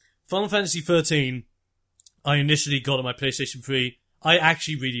 1, Final Fantasy 13, I initially got on my PlayStation 3. I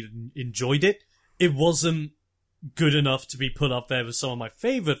actually really enjoyed it. It wasn't good enough to be put up there with some of my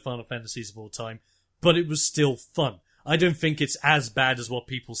favourite Final Fantasies of all time, but it was still fun. I don't think it's as bad as what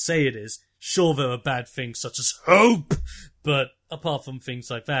people say it is. Sure, there are bad things such as Hope, but apart from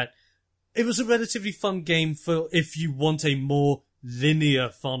things like that, it was a relatively fun game for if you want a more linear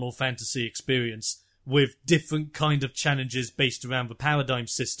Final Fantasy experience with different kind of challenges based around the paradigm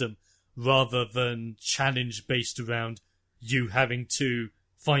system, rather than challenge based around you having to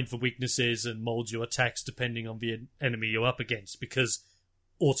find the weaknesses and mold your attacks depending on the enemy you're up against, because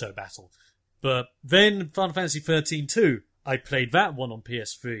auto battle. But then Final Fantasy 13 2, I played that one on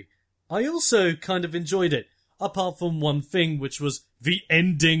PS3. I also kind of enjoyed it, apart from one thing, which was the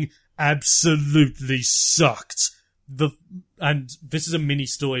ending absolutely sucked. And this is a mini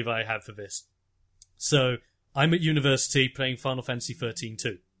story that I have for this. So, I'm at university playing Final Fantasy 13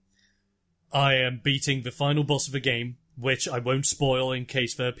 2. I am beating the final boss of the game, which I won't spoil in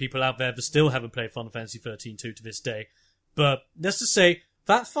case there are people out there that still haven't played Final Fantasy 13 2 to this day. But let's just say,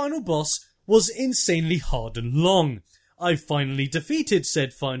 that final boss was insanely hard and long. I finally defeated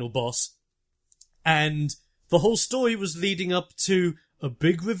said final boss, and the whole story was leading up to a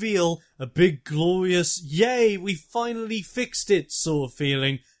big reveal, a big glorious, yay, we finally fixed it sort of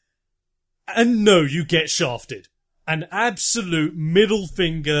feeling. And no, you get shafted. An absolute middle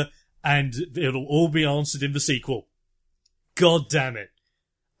finger, and it'll all be answered in the sequel. God damn it.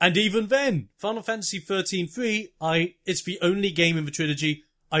 And even then, Final Fantasy 13-3, it's the only game in the trilogy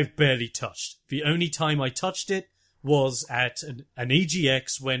I've barely touched. The only time I touched it was at an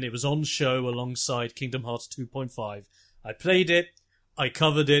EGX when it was on show alongside Kingdom Hearts 2.5. I played it, I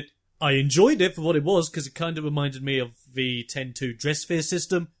covered it, I enjoyed it for what it was, because it kind of reminded me of the 10-2 Dress Sphere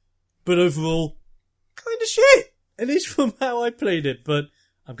system, but overall, kind of shit. At least from how I played it, but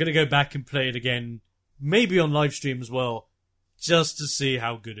I'm going to go back and play it again, maybe on live stream as well, just to see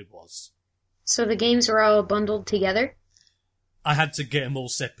how good it was. So the games were all bundled together? I had to get them all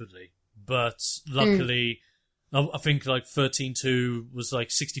separately, but luckily, I think like 13.2 was like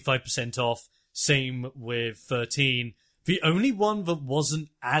 65% off. Same with 13. The only one that wasn't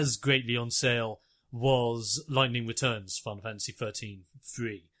as greatly on sale was Lightning Returns, Final Fantasy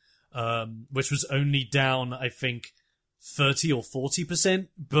 13-3, which was only down, I think, 30 or 40%,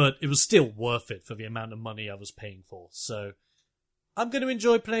 but it was still worth it for the amount of money I was paying for. So I'm going to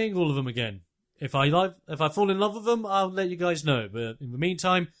enjoy playing all of them again. If I fall in love with them, I'll let you guys know. But in the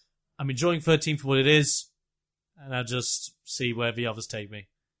meantime, I'm enjoying 13 for what it is, and I'll just see where the others take me.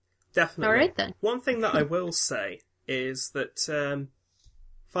 Definitely. All right, then. One thing that I will say is that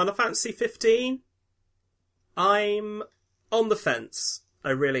Final Fantasy 15, I'm on the fence. I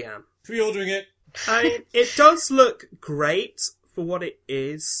really am. Pre-ordering it. It does look great for what it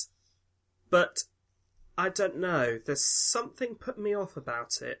is, but I don't know. There's something putting me off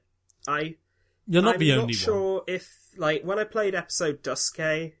about it. You're not the only one. I'm not sure if, like, when I played episode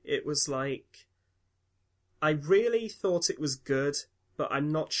Duske, it was like, I really thought it was good, but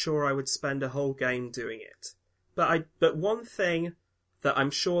I'm not sure I would spend a whole game doing it. But one thing that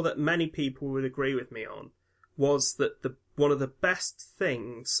I'm sure that many people would agree with me on was that one of the best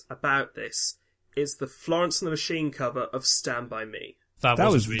things about this is the Florence and the Machine cover of Stand By Me. That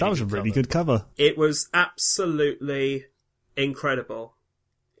was a really good cover. It was absolutely incredible.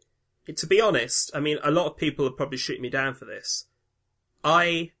 To be honest, I mean, a lot of people would probably shoot me down for this.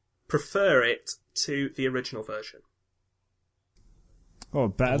 I prefer it to the original version. Oh,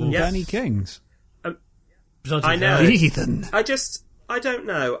 better than Yes. Benny King's. I know. Heathen. I don't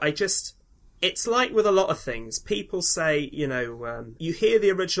know. It's like with a lot of things. People say, you hear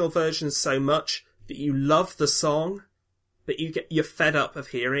the original version so much that you love the song, but you're fed up of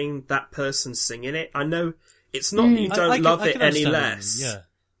hearing that person singing it. I know it's not that you don't love it any less,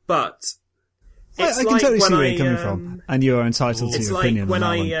 but it's I can like totally see when where you're coming from, and you're entitled to it's your like opinion when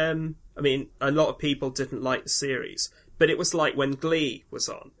on that one. I mean, a lot of people didn't like the series, but it was like when Glee was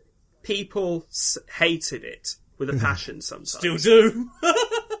on. People hated it with a passion sometimes. Still do.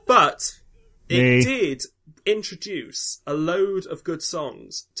 But Me. it did introduce a load of good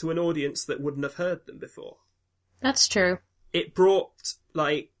songs to an audience that wouldn't have heard them before. That's true. It brought,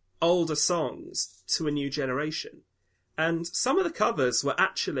 like, older songs to a new generation. And some of the covers were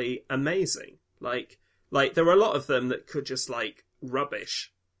actually amazing. Like there were a lot of them that could just, like,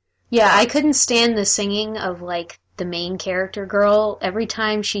 rubbish. Yeah, I couldn't stand the singing of, like, the main character girl. Every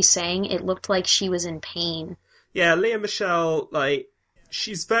time she sang, it looked like she was in pain. Yeah, Leah Michelle, like,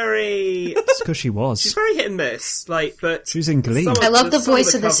 she's very... It's because she was. She's very hit and miss, like, but... She was in Glee. some I love the some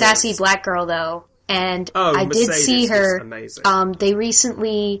voice of the covers- sassy black girl, though. And Oh, I did Mercedes see was her. amazing. They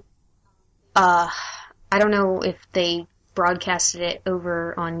recently, I don't know if they broadcasted it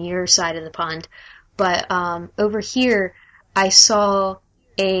over on your side of the pond, but over here, I saw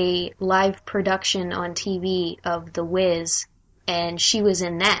a live production on TV of The Wiz, and she was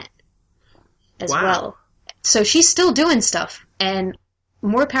in that as Wow. well. So she's still doing stuff, and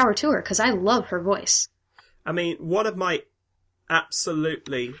more power to her, because I love her voice. I mean, one of my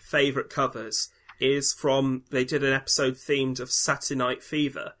absolutely favourite covers is they did an episode themed of Saturday Night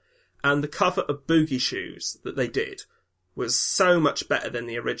Fever, and the cover of Boogie Shoes that they did was so much better than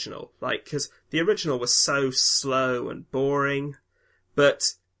the original. Like, because the original was so slow and boring,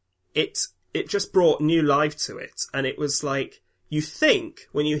 but it just brought new life to it, and it was like, you think,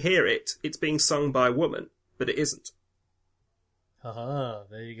 when you hear it, it's being sung by a woman, but it isn't. Haha,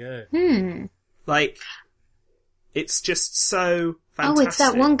 there you go. Like, it's just so fantastic. Oh, it's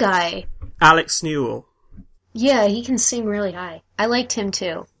that one guy. Alex Newell. Yeah, he can sing really high. I liked him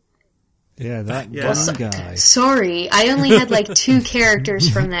too. Yeah, that Yeah. one guy. Sorry, I only had like 2 characters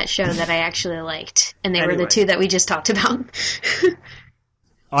from that show that I actually liked, and they were Anyway. the 2 that we just talked about.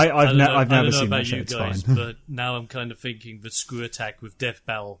 I've I don't never know seen about that show. you It's guys, fine. but now I'm kind of thinking that Screw Attack with Death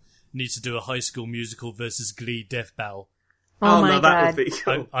Battle needs to do a High School Musical versus Glee Death Battle. Oh, my no, god. that would be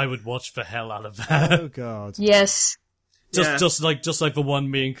cool. I would watch the hell out of that. Oh god. Yes. Yeah. Just like the one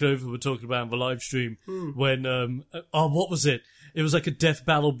me and Clover were talking about in the live stream when what was it? It was like a death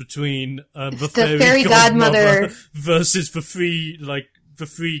battle between the fairy godmother versus the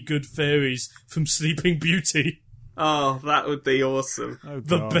three good fairies from Sleeping Beauty. Oh, that would be awesome. Oh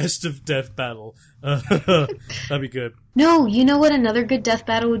The god. best of death battle. That'd be good. No, you know what another good death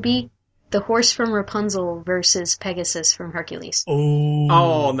battle would be? the horse from Rapunzel versus Pegasus from Hercules.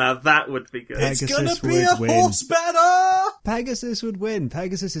 Oh, now that would be good. Pegasus It's gonna be a would horse battle! Pegasus would win.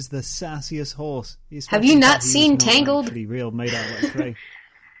 Pegasus is the sassiest horse. Have you not seen He's not Tangled? actually real, made out like clay.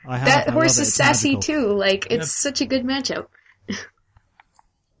 I have. That I horse love it. is It's sassy magical. too. Like, it's such a good matchup.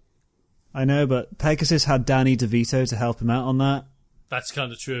 I know, but Pegasus had Danny DeVito to help him out on that. That's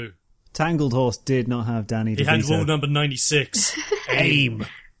kind of true. Tangled Horse did not have Danny He DeVito. had rule number 96. Aim.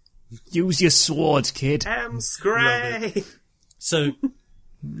 Use your sword, kid. M's Grey. So,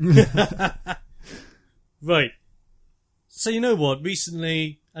 right. So you know what?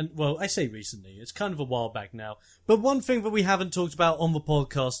 Recently, and well, I say recently, it's kind of a while back now. But one thing that we haven't talked about on the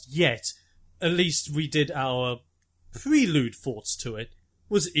podcast yet, at least we did our prelude thoughts to it,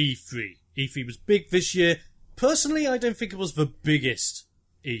 was E3. E3 was big this year. Personally, I don't think it was the biggest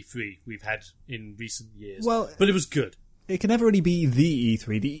E3 we've had in recent years. Well, but it was good. it can never really be the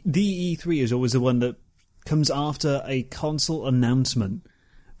E3. The E3 is always the one that comes after a console announcement.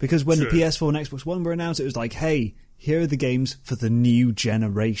 Because when True. the PS4 and Xbox One were announced, it was like, hey, here are the games for the new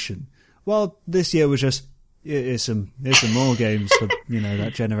generation. Well, this year was just, here's some more games for,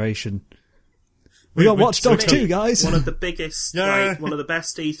 that generation. We got Watch Dogs 2, guys. One of the biggest, Yeah. one of the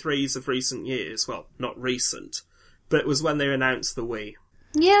best E3s of recent years. Well, not recent, but it was when they announced the Wii.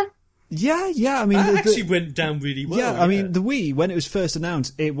 Yeah. Yeah, I mean... That actually went down really well. yeah, I mean, the Wii, when it was first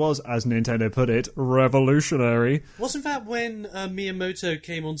announced, it was, as Nintendo put it, revolutionary. Wasn't that when Miyamoto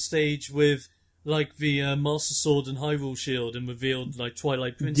came on stage with, like, the Master Sword and Hyrule Shield and revealed, like,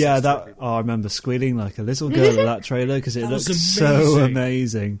 Twilight Princess? Yeah, to that. everyone? Oh, I remember squealing like a little girl at that trailer because it That looked was so amazing.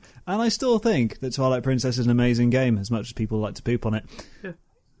 amazing. And I still think that Twilight Princess is an amazing game, as much as people like to poop on it.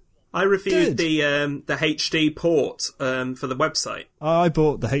 I reviewed Good. the HD port for the website. I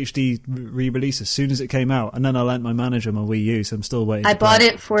bought the HD re-release as soon as it came out, and then I lent my manager my Wii U, so I'm still waiting. I to play bought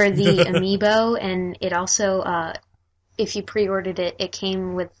it for the Amiibo, and it also, if you pre-ordered it, it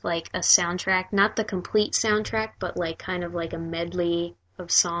came with, like, a soundtrack. Not the complete soundtrack, but, like, kind of like a medley of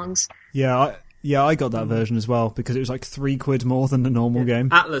songs. Yeah, I got that version as well, because it was like £3 more than the normal game.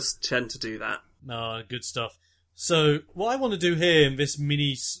 Atlas tend to do that. Good stuff. So, what I want to do here in this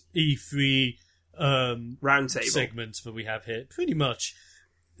mini E3 Roundtable. segment that we have here, pretty much,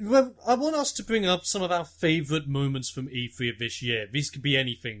 well, I want us to bring up some of our favourite moments from E3 of this year. These could be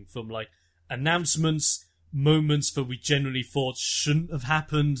anything from, like, announcements, moments that we generally thought shouldn't have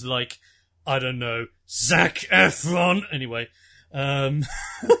happened, like, I don't know, Zac Efron. Anyway,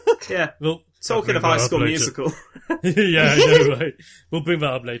 Yeah. well, Talking I'll of bring High that up School later. Musical. Yeah, I know, right? We'll bring that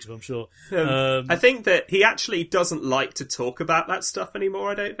up later, I'm sure. I think that he actually doesn't like to talk about that stuff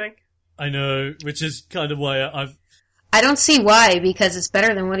anymore, I don't think. I know, which is kind of why I've... I don't see why, because it's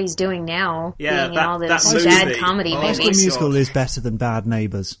better than what he's doing now. Yeah, being in all that this movie. bad comedy Oh, High School movies. Musical God. is better than Bad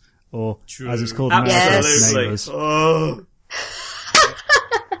Neighbours, or True. as it's called in America, Absolutely. Neighbours. Oh.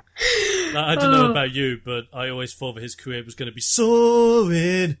 Like, I don't know about you, but I always thought that his career was going to be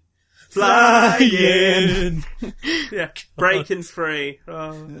soaring, flying. Yeah, breaking free.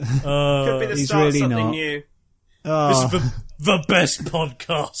 Oh. Could be the He's start really of something not. new. This Oh, is the best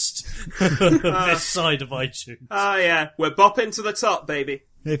podcast this side of iTunes. Oh yeah, we're bopping to the top, baby.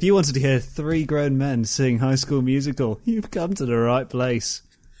 if you wanted to hear 3 grown men sing High School Musical, you've come to the right place.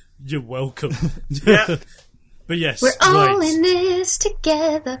 You're welcome. Yeah. But yes, We're all right. in this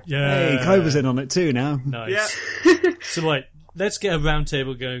together. Yeah. Hey, Clover's in on it too now. Nice. Yeah. So right, let's get a round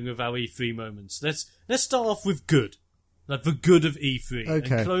table going with our E3 moments. Let's start off with good. Like the good of E3.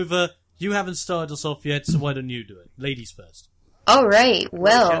 Okay. And Clover, you haven't started us off yet, so why don't you do it? Ladies first. All right.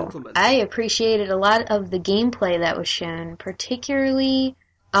 Well, gentlemen. I appreciated a lot of the gameplay that was shown, particularly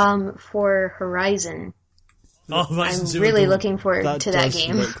for Horizon. Oh, Horizon I'm Zero really Dawn. looking forward That to that does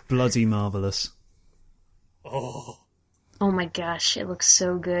game. look bloody marvellous. Oh, Oh my gosh, it looks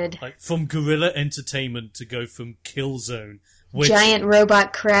so good. like from Guerrilla Entertainment to go from Killzone. Which, Giant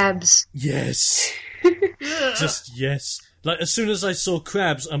robot crabs. Yes. Just yes. Like as soon as I saw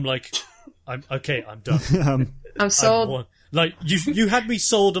crabs, I'm like, I'm done. I'm sold. I want- like you had me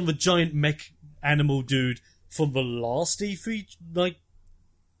sold on the giant mech animal dude from the last E3, like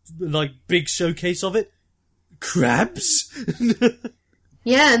big showcase of it. Crabs.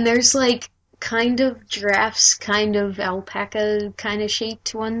 Yeah, and there's like kind of giraffes, kind of alpaca kind of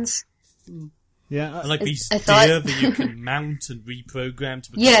shaped ones. Yeah, I like these I thought- deer that you can mount and reprogram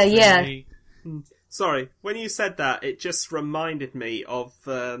to become Yeah. friendly. Sorry, when you said that, it just reminded me of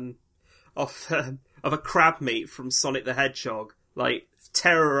a crab meat from Sonic the Hedgehog, like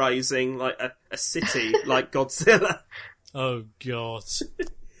terrorizing like a city like Godzilla. Oh god.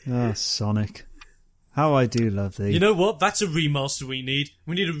 ah, Sonic. How I do love thee. You know what? That's a remaster we need.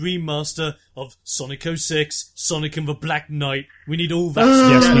 We need a remaster of Sonic 06, Sonic and the Black Knight. We need all that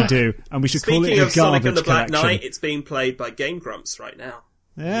Yes, stuff. we do. And we should call it Speaking a of Sonic and the garbage Black collection. Knight, it's being played by Game Grumps right now.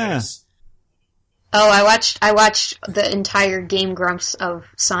 Yeah. Yes. Oh, I watched the entire Game Grumps of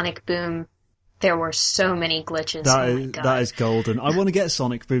Sonic Boom. There were so many glitches. Oh my God. That is golden. I want to get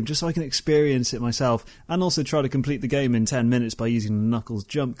Sonic Boom just so I can experience it myself and also try to complete the game in 10 minutes by using the Knuckles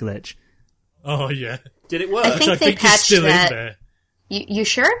jump glitch. Oh, yeah. Did it work? I think I they think it's patched still that. in there. You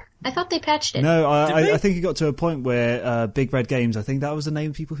sure? I thought they patched it. No, they? I think it got to a point where Big Red Games, I think that was the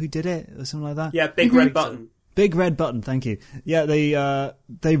name of people who did it or something like that. Yeah, Big Red Button. Big Red Button, thank you. Yeah,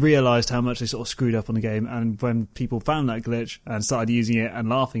 they realised how much they sort of screwed up on the game, and when people found that glitch and started using it and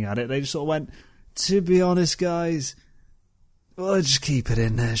laughing at it, they just sort of went, to be honest, guys, we'll just keep it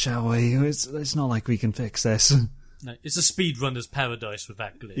in there, shall we? It's not like we can fix this. No, it's a speedrunner's paradise with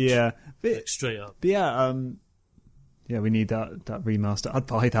that glitch. Yeah. Like, straight up. But yeah, we need that remaster. I'd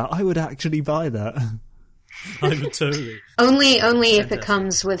buy that. I would actually buy that. I would totally. Only if it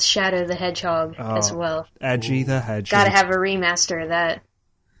comes with Shadow the Hedgehog as well. Edgy the Hedgehog. Gotta have a remaster of that.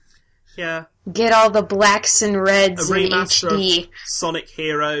 Yeah. Get all the blacks and A reds in remaster HD. of Sonic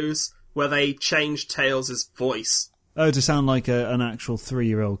Heroes where they changed Tails' voice. Oh, to sound like an actual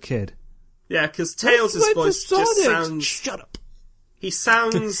 3-year-old kid. Yeah, because Tails' voice just sounds... Shut up. He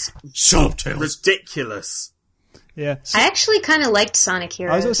sounds Shut up, Tails. ridiculous. Yeah. I actually kind of liked Sonic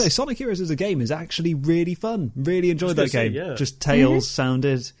Heroes. I was going to say, Sonic Heroes as a game is actually really fun. Really enjoyed I that was gonna game. say, yeah. Just Tails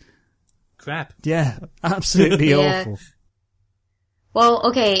sounded, Crap. yeah, absolutely Yeah. awful. Well,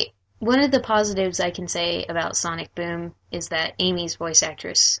 okay, one of the positives I can say about Sonic Boom is that Amy's voice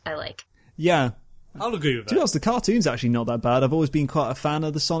actress I like. Yeah. I'll agree with To be that. honest, the cartoon's actually not that bad. I've always been quite a fan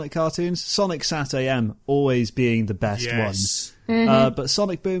of the Sonic cartoons. Sonic Sat AM always being the best Yes. one. But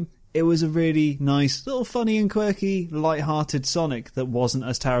Sonic Boom, it was a really nice, little funny and quirky, light-hearted Sonic that wasn't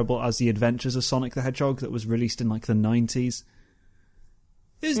as terrible as The Adventures of Sonic the Hedgehog that was released in like the 90s.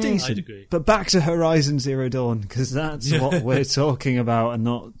 It was decent. I'd agree. But back to Horizon Zero Dawn, because that's what we're talking about and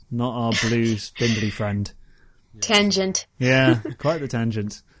not our blue spindly friend. Tangent. Yeah, quite the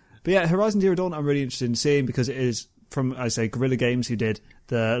tangent. But yeah, Horizon Zero Dawn I'm really interested in seeing because it is from, I say, Guerrilla Games, who did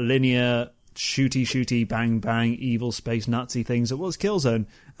the linear shooty, bang, bang, evil space Nazi things that was Killzone.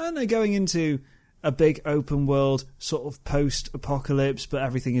 And they're going into a big open world, sort of post-apocalypse, but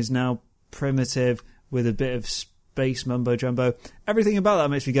everything is now primitive with a bit of space mumbo-jumbo. Everything about that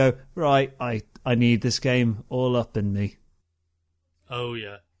makes me go, right, I need this game all up in me. Oh,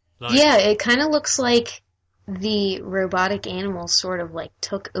 yeah. Like, Yeah, it kind of looks like the robotic animals sort of like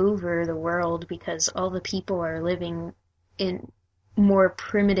took over the world because all the people are living in more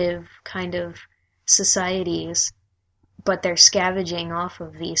primitive kind of societies, but they're scavenging off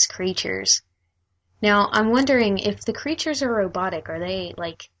of these creatures. Now, I'm wondering if the creatures are robotic, are they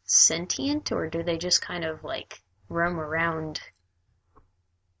like sentient or do they just kind of like roam around?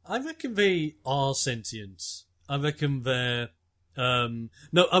 I reckon they are sentient. I reckon they're... no,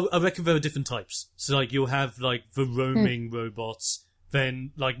 I reckon there are different types. So, like, you'll have, like, the roaming robots.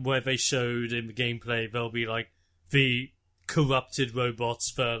 Then, like, where they showed in the gameplay, there'll be, like, the corrupted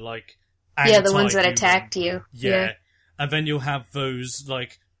robots that are, like, Yeah, the ones that anti-human. attacked you. Yeah. And then you'll have those,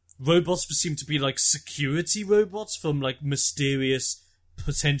 like, robots that seem to be, like, security robots from, like, mysterious,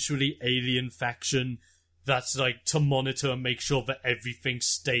 potentially alien faction that's, like, to monitor and make sure that everything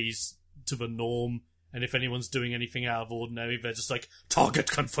stays to the norm. And if anyone's doing anything out of ordinary, they're just like, target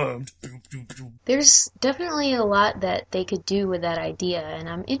confirmed. Boom, boom, boom. There's definitely a lot that they could do with that idea, and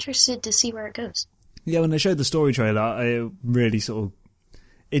I'm interested to see where it goes. Yeah, when they showed the story trailer, it really sort of...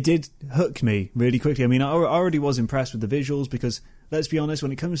 It did hook me really quickly. I mean, I already was impressed with the visuals because, let's be honest,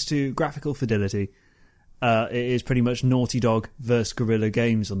 when it comes to graphical fidelity, it is pretty much Naughty Dog versus Guerrilla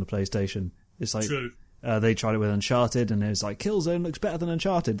Games on the PlayStation. It's like... True. They tried it with Uncharted, and it was like, Killzone looks better than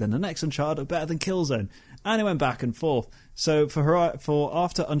Uncharted. Then the next Uncharted looked better than Killzone. And it went back and forth. So for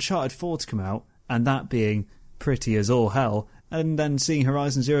after Uncharted 4 to come out, and that being pretty as all hell, and then seeing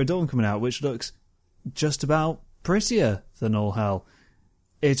Horizon Zero Dawn coming out, which looks just about prettier than all hell,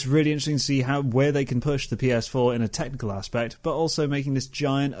 it's really interesting to see where they can push the PS4 in a technical aspect, but also making this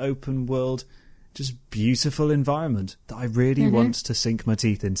giant open world, just beautiful environment that I really want to sink my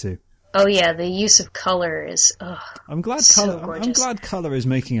teeth into. Oh yeah, the use of color is I'm glad so color. I'm gorgeous. glad color is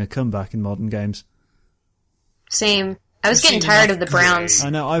making a comeback in modern games. same. I was I've getting seen tired enough of the browns. grey.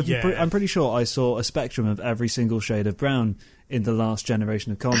 I know. Yeah. I'm pretty sure I saw a spectrum of every single shade of brown in the last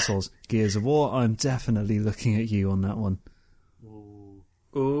generation of consoles. Gears of War. I'm definitely looking at you on that one.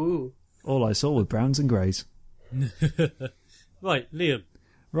 Ooh. All I saw were browns and greys. Right, Liam.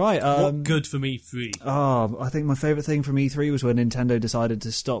 Right. What good from E3? I think my favourite thing from E3 was when Nintendo decided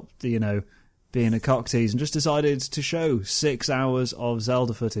to stop, being a cock tease and just decided to show 6 hours of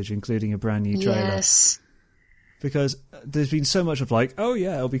Zelda footage, including a brand new trailer. Yes. Because there's been so much of like, oh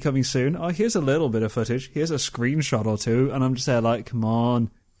yeah, it'll be coming soon. Oh, here's a little bit of footage. Here's a screenshot or two. And I'm just there like, come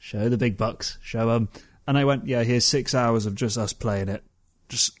on, show the big bucks, show them. And I went, yeah, here's 6 hours of just us playing it.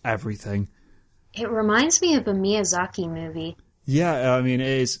 Just everything. It reminds me of a Miyazaki movie. Yeah, I mean, it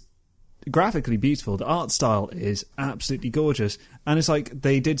is graphically beautiful. The art style is absolutely gorgeous. And it's like,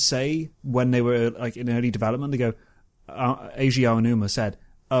 they did say when they were like in early development, they go, Eiji Aonuma said,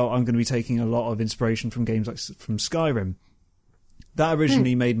 oh, I'm going to be taking a lot of inspiration from games like from Skyrim. That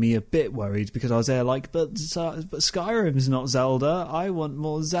originally made me a bit worried because I was there like, but Skyrim's not Zelda. I want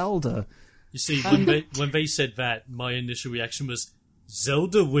more Zelda. You see, when they said that, my initial reaction was,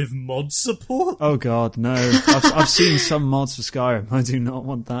 Zelda with mod support? Oh god, no. I've seen some mods for Skyrim. I do not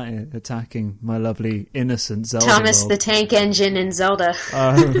want that attacking my lovely innocent Zelda Thomas world. the Tank Engine in Zelda.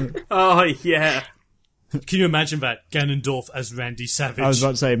 Oh, yeah. Can you imagine that? Ganondorf as Randy Savage. I was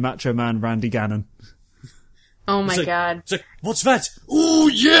about to say Macho Man Randy Gannon. Oh my god. It's like, what's that? Oh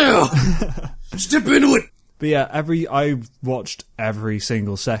yeah! Step into it! But yeah, I watched every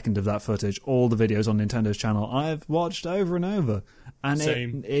single second of that footage, all the videos on Nintendo's channel. I've watched over and over. And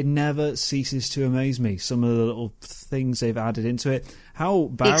it never ceases to amaze me. Some of the little things they've added into it. How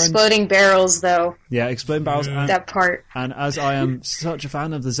barren... Exploding barrels, though. Yeah, exploding barrels. Yeah. That part. And as I am such a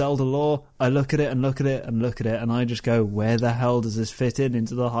fan of the Zelda lore, I look at it and look at it and look at it, and I just go, where the hell does this fit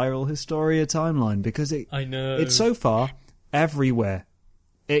into the Hyrule Historia timeline? Because I know. it's so far everywhere.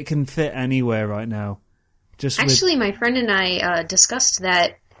 It can fit anywhere right now. Actually, my friend and I discussed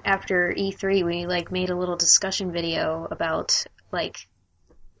that after E3. We made a little discussion video about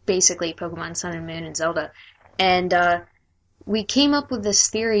basically Pokemon Sun and Moon and Zelda, and we came up with this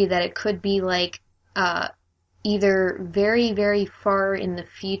theory that it could be either very, very far in the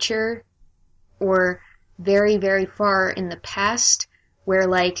future or very, very far in the past, where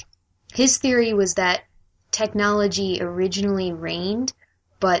his theory was that technology originally reigned,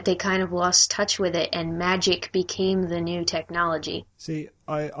 but they kind of lost touch with it, and magic became the new technology. See,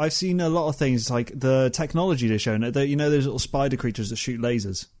 I've seen a lot of things, like the technology they've shown. Those little spider creatures that shoot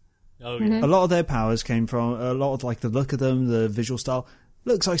lasers? Oh, yeah. A lot of their powers came from, a lot of the look of them, the visual style.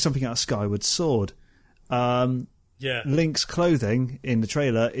 Looks like something out of Skyward Sword. Yeah. Link's clothing in the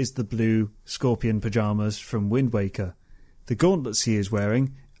trailer is the blue scorpion pyjamas from Wind Waker. The gauntlets he is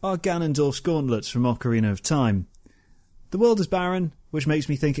wearing are Ganondorf's gauntlets from Ocarina of Time. The world is barren, which makes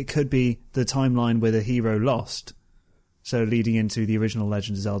me think it could be the timeline where the hero lost. So leading into the original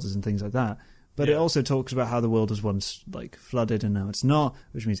Legend of Zelda and things like that. But it also talks about how the world was once flooded and now it's not,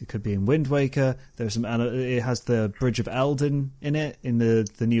 which means it could be in Wind Waker. There's it has the Bridge of Eldin in it, in the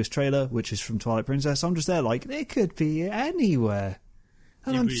newest trailer, which is from Twilight Princess. I'm just there it could be anywhere.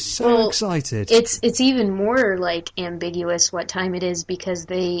 And I'm so excited. It's even more ambiguous what time it is, because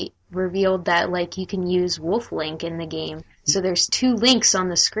they revealed that you can use Wolf Link in the game. So there's 2 Links on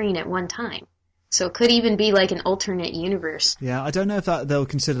the screen at one time. So it could even be an alternate universe. Yeah, I don't know if they'll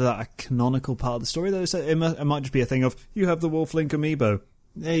consider that a canonical part of the story, though. So it might just be a thing of, you have the Wolf Link amiibo.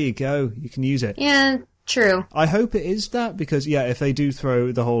 There you go, you can use it. Yeah, true. I hope it is that, because, if they do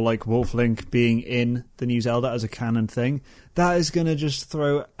throw the whole, Wolf Link being in the new Zelda as a canon thing, that is going to just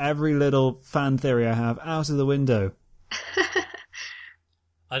throw every little fan theory I have out of the window.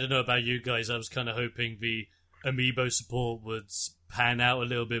 I don't know about you guys, I was kind of hoping the amiibo support would pan out a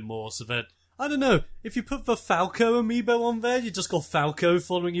little bit more, so that, I don't know, if you put the Falco amiibo on there, you just got Falco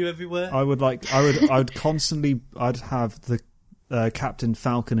following you everywhere. I would constantly, I'd have the Captain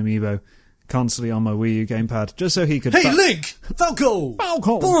Falcon amiibo constantly on my Wii U gamepad, just so he could... Hey, Link! Falco!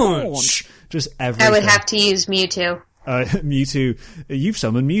 Punch! Just everything. I would have to use Mewtwo. Mewtwo. You've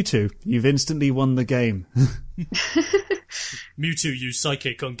summoned Mewtwo. You've instantly won the game. Mewtwo used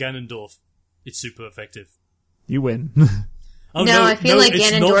Psychic on Ganondorf. It's super effective. You win. Oh, no, I feel like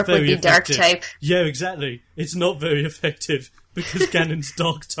Ganondorf would be Dark type. Yeah, exactly. It's not very effective, because Ganon's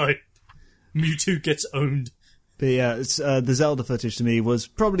Dark type. Mewtwo gets owned. But yeah, the Zelda footage to me was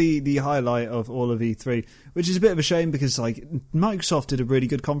probably the highlight of all of E3, which is a bit of a shame because Microsoft did a really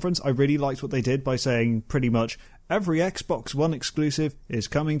good conference. I really liked what they did by saying pretty much every Xbox One exclusive is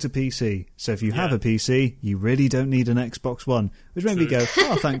coming to PC. So if you have a PC, you really don't need an Xbox One. Which made me go,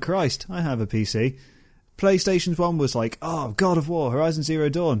 oh, thank Christ, I have a PC. PlayStation's one was oh, God of War, Horizon Zero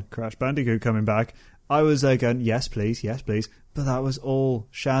Dawn, Crash Bandicoot coming back. I was there going, yes please. But that was all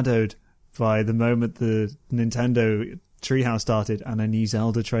shadowed by the moment the Nintendo Treehouse started and a new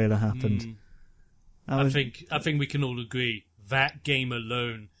Zelda trailer happened. I think we can all agree that game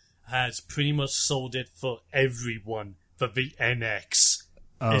alone has pretty much sold it for everyone. For the NX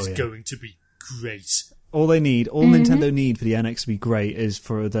is going to be great. All Nintendo need for the NX to be great is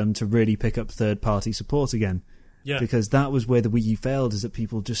for them to really pick up third-party support again. Yeah. Because that was where the Wii U failed, is that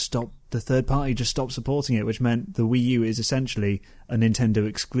people just stopped, the third party just stopped supporting it, which meant the Wii U is essentially a Nintendo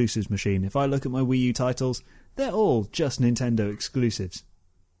exclusives machine. If I look at my Wii U titles, they're all just Nintendo exclusives.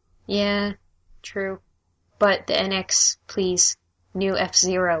 Yeah, true. But the NX, please. New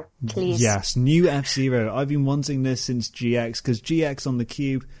F-Zero, please. Yes, new F-Zero. I've been wanting this since GX, because GX on the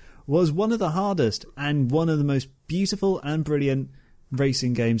Cube was one of the hardest and one of the most beautiful and brilliant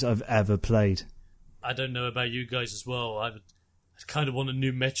racing games I've ever played. I don't know about you guys as well. I kind of want a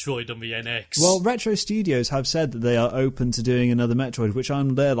new Metroid on the NX. Well, Retro Studios have said that they are open to doing another Metroid, which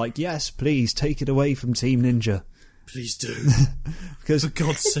I'm there like, yes, please, take it away from Team Ninja. Please do. Because, for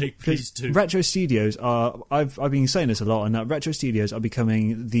God's sake, please do. Retro Studios are, I've been saying this a lot, and that Retro Studios are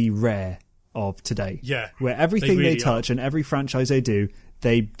becoming the Rare of today. Yeah. Where everything really they touch and every franchise they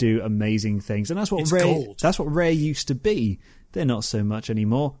do amazing things. And that's what It's Rare, gold. that's what Rare used to be. They're not so much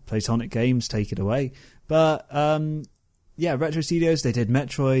anymore. Platonic Games, take it away. But, yeah, Retro Studios, they did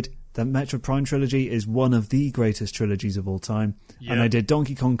Metroid. The Metroid Prime trilogy is one of the greatest trilogies of all time. Yeah. And they did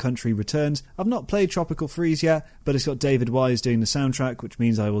Donkey Kong Country Returns. I've not played Tropical Freeze yet, but it's got David Wise doing the soundtrack, which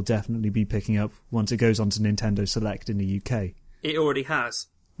means I will definitely be picking up once it goes on to Nintendo Select in the UK. It already has.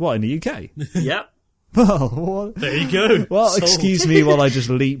 What, in the UK? Yep. Well, what? There you go. Well, Sold. excuse me while I just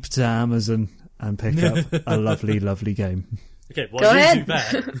leap to Amazon and pick up a lovely, lovely game. Okay, Go ahead.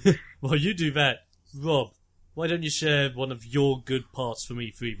 While you do that, Rob, why don't you share one of your good parts for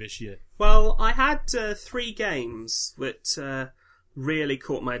E3 this year? Well, I had 3 games that really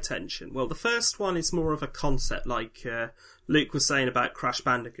caught my attention. Well, the first one is more of a concept, like Luke was saying about Crash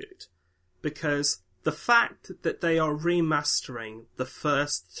Bandicoot. Because the fact that they are remastering the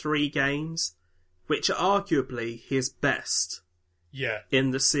first 3 games, which are arguably his best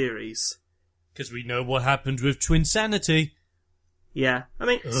in the series. Because we know what happened with Twinsanity. Yeah. I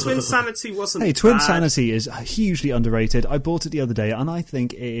mean, Twinsanity wasn't Hey, bad. Twinsanity is hugely underrated. I bought it the other day, and I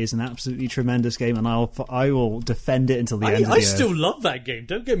think it is an absolutely tremendous game, and I will defend it until the end of the I year. still love that game,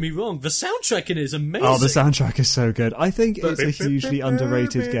 don't get me wrong. The soundtrack in it is amazing. Oh, the soundtrack is so good. I think it's a hugely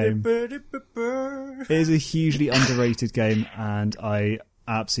underrated game. It is a hugely underrated game, and I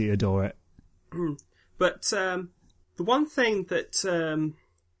absolutely adore it. But the one thing that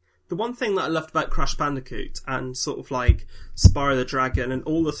I loved about Crash Bandicoot and sort of like Spyro the Dragon and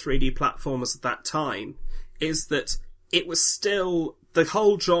all the 3D platformers at that time is that it was still, the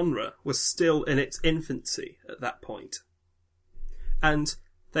whole genre was still in its infancy at that point. And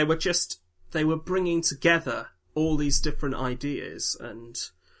they were bringing together all these different ideas and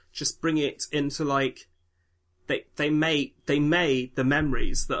just bring it into like, they made the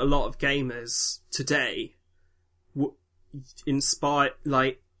memories that a lot of gamers today inspired,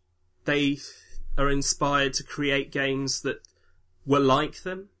 like, they are inspired to create games that were like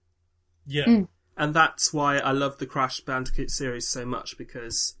them. Yeah. And that's why I love the Crash Bandicoot series so much,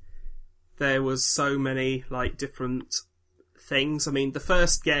 because there was so many, like, different things. I mean, the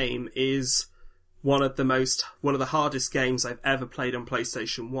first game is one of the hardest games I've ever played on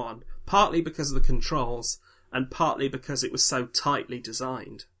PlayStation 1, partly because of the controls, and partly because it was so tightly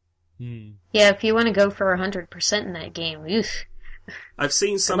designed. Yeah, if you want to go for 100% in that game, oof. I've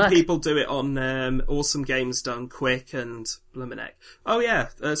seen some people do it on Awesome Games Done Quick and Bluminek. Oh yeah,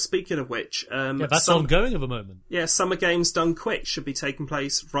 speaking of which... yeah, that's ongoing at the moment. Yeah, Summer Games Done Quick should be taking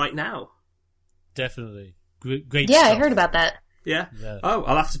place right now. Definitely. Great Yeah, stuff. I heard about that. Yeah? Oh,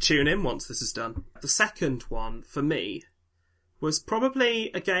 I'll have to tune in once this is done. The second one, for me, was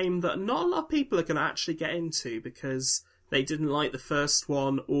probably a game that not a lot of people are going to actually get into because they didn't like the first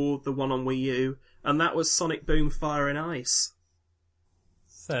one or the one on Wii U, and that was Sonic Boom Fire and Ice.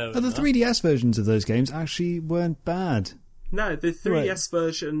 Fair The enough. 3DS versions of those games actually weren't bad. No, the 3DS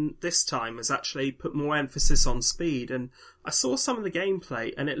version this time has actually put more emphasis on speed, and I saw some of the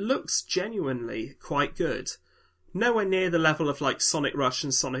gameplay, and it looks genuinely quite good. Nowhere near the level of like Sonic Rush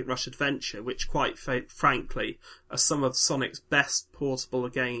and Sonic Rush Adventure, which quite frankly are some of Sonic's best portable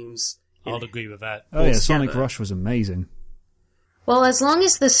games. I'll agree with that. Oh yeah, Altogether. Sonic Rush was amazing. Well, as long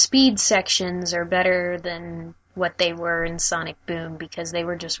as the speed sections are better than what they were in Sonic Boom, because they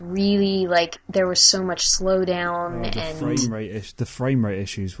were just really, like, there was so much slowdown The frame rate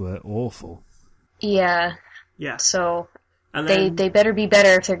issues were awful. Yeah, Yeah. so And they then, better be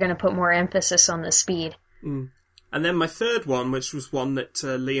better if they're going to put more emphasis on the speed. and then my third one, which was one that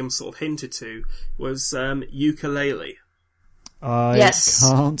Liam sort of hinted to, was Yooka-Laylee. I Yes.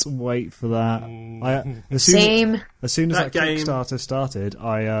 can't wait for that. As soon as that game... Kickstarter started,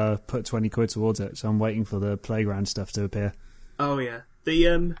 I put 20 quid towards it, so I'm waiting for the playground stuff to appear. Oh yeah.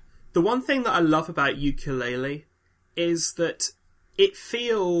 The one thing that I love about Yooka-Laylee is that it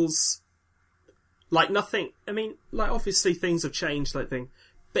feels like nothing. I mean, like obviously things have changed, but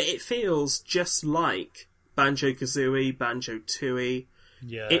it feels just like Banjo-Kazooie, Banjo-Tooie.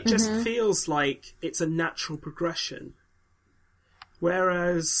 Yeah. It just feels like it's a natural progression.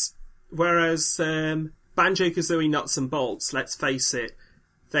 Whereas Banjo-Kazooie Nuts and Bolts, let's face it,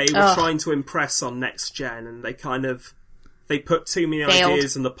 they were trying to impress on next gen, and they put too many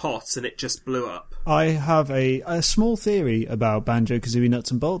ideas in the pot, and it just blew up. I have a small theory about Banjo-Kazooie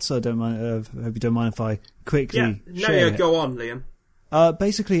Nuts and Bolts, so I don't mind. Hope you don't mind if I quickly share it. Go on, Liam.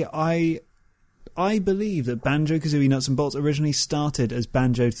 Basically, I believe that Banjo-Kazooie Nuts and Bolts originally started as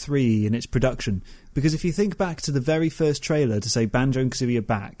Banjo 3 in its production, because if you think back to the very first trailer to say Banjo and Kazooie are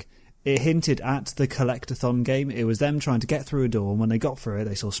back, it hinted at the Collectathon game. It was them trying to get through a door, and when they got through it,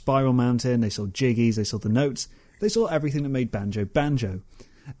 they saw Spiral Mountain, they saw Jiggies, they saw the notes, they saw everything that made Banjo Banjo.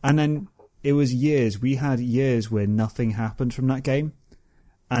 And then it was years, we had years where nothing happened from that game,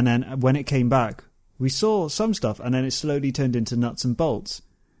 and then when it came back, we saw some stuff, and then it slowly turned into Nuts and Bolts.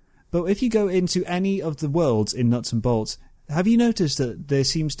 But if you go into any of the worlds in Nuts and Bolts, have you noticed that there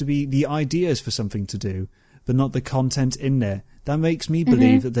seems to be the ideas for something to do, but not the content in there? That makes me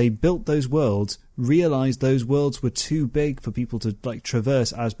believe that they built those worlds, realised those worlds were too big for people to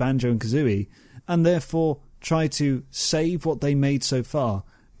traverse as Banjo and Kazooie, and therefore try to save what they made so far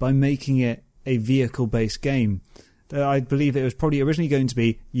by making it a vehicle-based game. I believe it was probably originally going to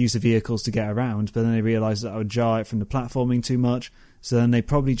be use the vehicles to get around, but then they realised that would jar it from the platforming too much, so then they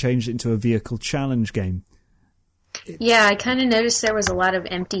probably changed it into a vehicle challenge game. Yeah, I kind of noticed there was a lot of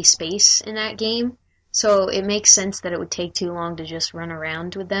empty space in that game, so it makes sense that it would take too long to just run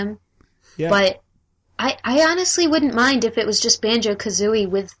around with them. Yeah. But I honestly wouldn't mind if it was just Banjo-Kazooie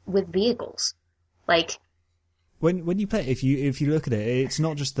with vehicles. Like, when you play it, if you look at it, it's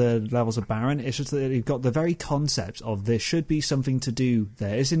not just the levels are barren, it's just that you've got the very concept of there should be something to do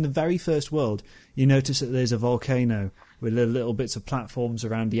there. It's in the very first world. You notice that there's a volcano with little bits of platforms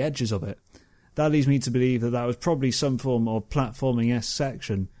around the edges of it. That leads me to believe that was probably some form of platforming-esque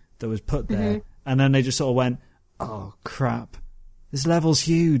section that was put there. And then they just sort of went, oh, crap. This level's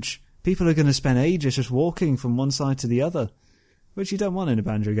huge. People are going to spend ages just walking from one side to the other, which you don't want in a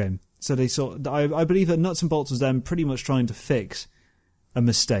Banjo game. So they I believe that Nuts and Bolts was them pretty much trying to fix a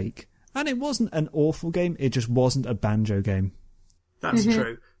mistake. And it wasn't an awful game, it just wasn't a Banjo game. That's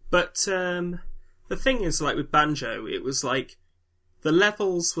true. But the thing is, like with Banjo, it was like the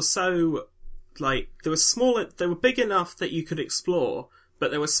levels were so like they were big enough that you could explore, but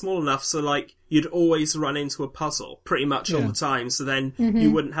they were small enough so like you'd always run into a puzzle pretty much all the time. So then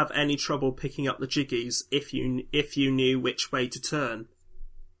you wouldn't have any trouble picking up the Jiggies if you knew which way to turn.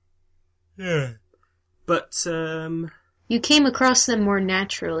 Yeah. But you came across them more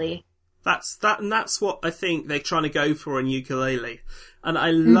naturally. That's what I think they're trying to go for in Yooka-Laylee. And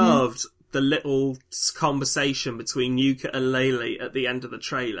I loved the little conversation between Yuka and Laylee at the end of the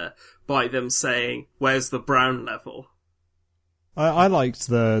trailer by them saying, "Where's the brown level?" I liked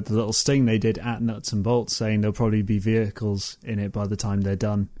the little sting they did at Nuts and Bolts, saying there'll probably be vehicles in it by the time they're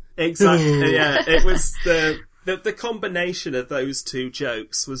done. Exactly, yeah. It was the combination of those two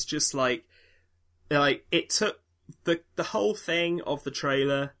jokes was just like it took the whole thing of the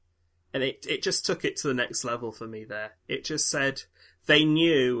trailer and it just took it to the next level for me there. It just said they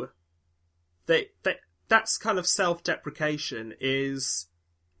knew that's kind of self-deprecation is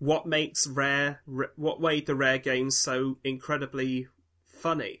what makes what made the Rare games so incredibly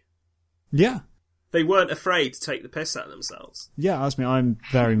funny. Yeah. They weren't afraid to take the piss out of themselves. Yeah, ask me, I'm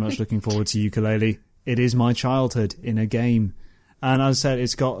very much looking forward to Yooka-Laylee. It is my childhood in a game. And as I said,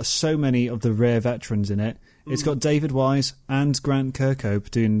 it's got so many of the Rare veterans in it. It's got David Wise and Grant Kirkhope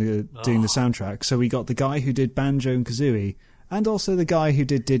doing the soundtrack. So we got the guy who did Banjo and Kazooie, and also the guy who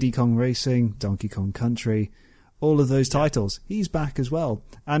did Diddy Kong Racing, Donkey Kong Country, all of those titles. He's back as well.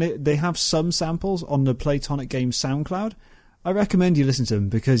 And they have some samples on the Playtonic Games SoundCloud. I recommend you listen to them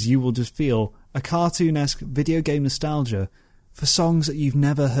because you will just feel a cartoon-esque video game nostalgia for songs that you've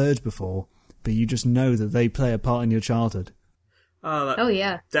never heard before, but you just know that they play a part in your childhood. Oh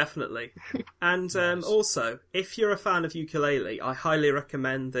yeah. Definitely. And also, if you're a fan of Yooka-Laylee, I highly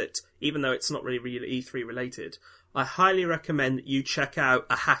recommend that, even though it's not really E3 related, I highly recommend that you check out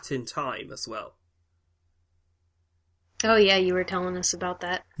A Hat in Time as well. Oh yeah, you were telling us about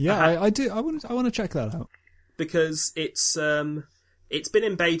that. Yeah, I do. I want to check that out. Because it's it's been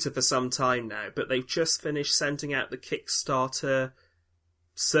in beta for some time now, but they've just finished sending out the Kickstarter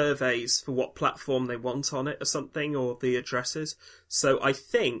surveys for what platform they want on it or something, or the addresses. So I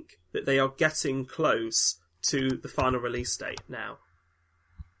think that they are getting close to the final release date now.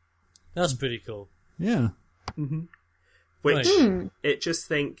 That's pretty cool. Yeah. Which, Right. it just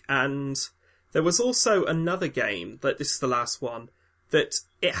think, and there was also another game, that this is the last one, that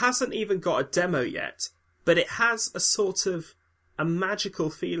it hasn't even got a demo yet, but it has a sort of a magical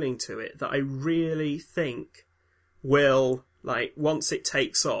feeling to it that I really think will, like, once it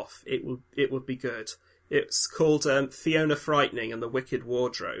takes off, it will be good. It's called Fiona Frightening and the Wicked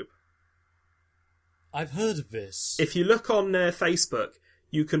Wardrobe. I've heard of this. If you look on Facebook,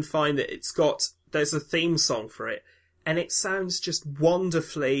 you can find that there's a theme song for it, and it sounds just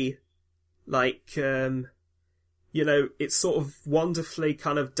wonderfully like, it's sort of wonderfully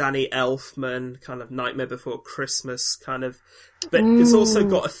kind of Danny Elfman, kind of Nightmare Before Christmas kind of, but it's also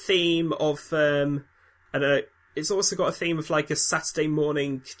got a theme of, it's also got a theme of like a Saturday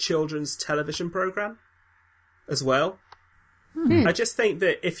morning children's television program as well. I just think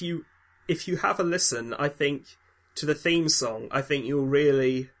that if you have a listen, I think, to the theme song, I think you'll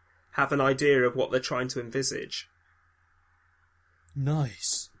really have an idea of what they're trying to envisage.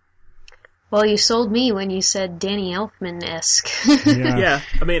 Nice. Well, you sold me when you said Danny Elfman-esque. Yeah,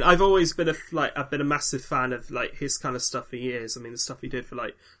 I mean, I've always been I've been a massive fan of like his kind of stuff for years. I mean, the stuff he did for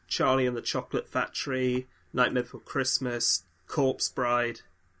like Charlie and the Chocolate Factory, Nightmare Before Christmas, Corpse Bride.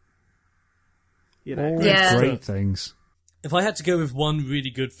 You know, All Yeah. great things. If I had to go with one really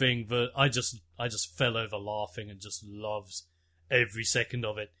good thing that I just fell over laughing and just loved every second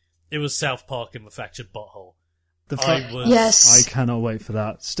of it, it was South Park and the Fractured Butthole. Yes. I cannot wait for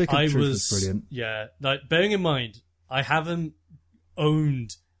that. Stick of Truth was brilliant. Yeah, like, bearing in mind, I haven't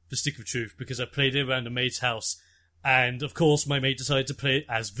owned the Stick of Truth because I played it around a mate's house, and of course my mate decided to play it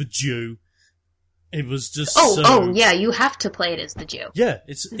as the Jew. It was just Oh, yeah, you have to play it as the Jew. Yeah,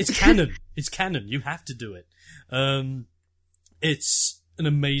 it's canon. It's canon. You have to do it. It's an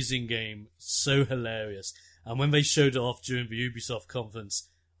amazing game, so hilarious. And when they showed it off during the Ubisoft conference,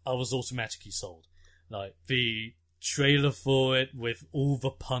 I was automatically sold. Like, the trailer for it with all the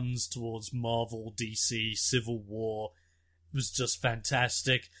puns towards Marvel, DC, Civil War was just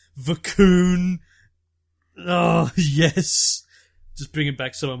fantastic. The Coon! Oh, yes! Just bringing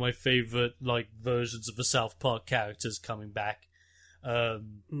back some of my favourite, like, versions of the South Park characters coming back.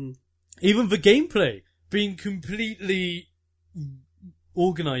 Even the gameplay being completely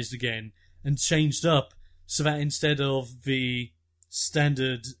organised again and changed up so that instead of the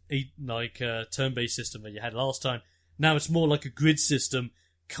standard turn-based system that you had last time, now it's more like a grid system,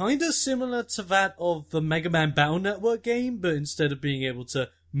 kind of similar to that of the Mega Man Battle Network game, but instead of being able to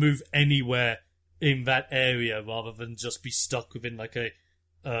move anywhere in that area rather than just be stuck within like a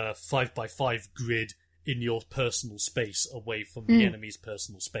 5x5 grid in your personal space away from the enemy's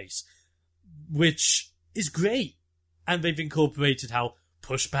personal space, which is great. And they've incorporated how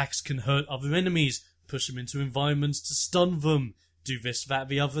pushbacks can hurt other enemies, push them into environments to stun them, do this, that,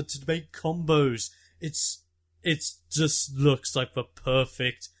 the other to make combos. It just looks like the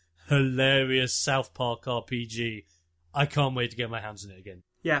perfect, hilarious South Park RPG. I can't wait to get my hands on it again.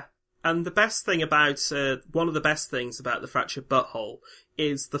 Yeah. And the best thing about, one of the best things about the Fractured Butthole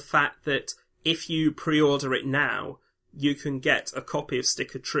is the fact that if you pre-order it now, you can get a copy of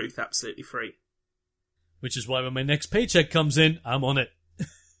Stick of Truth absolutely free. Which is why when my next paycheck comes in, I'm on it.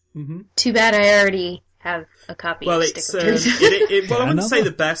 Too bad I already have a copy Well, of it's, Stick of Truth. well, I wouldn't say another.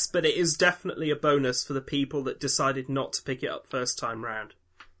 the best, but it is definitely a bonus for the people that decided not to pick it up first time round.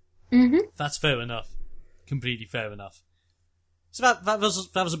 That's fair enough. Completely fair enough. So that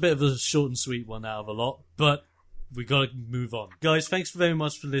was a bit of a short and sweet one out of a lot, but we gotta move on. Guys, thanks very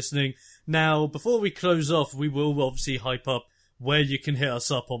much for listening. Now, before we close off, we will obviously hype up where you can hit us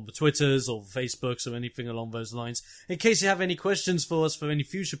up on the Twitters or Facebooks or anything along those lines, in case you have any questions for us for any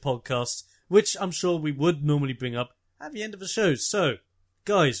future podcasts, which I'm sure we would normally bring up at the end of the show. So,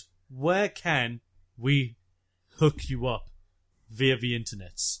 guys, where can we hook you up via the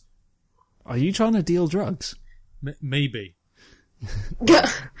internets? Are you trying to deal drugs? Maybe.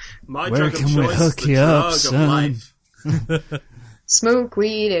 My Where drug of can we choice hook is the you up, drug of son? life. Smoke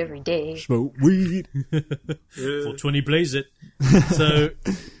weed every day. Smoke weed. 420 blaze it. So,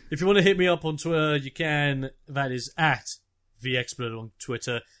 if you want to hit me up on Twitter, you can. That is at VXploder on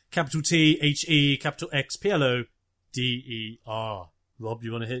Twitter. Capital T H E capital X PLODER. Rob,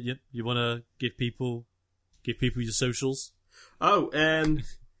 you want to hit? You want to give people your socials? Oh,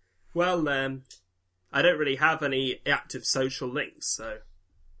 well, I don't really have any active social links, so.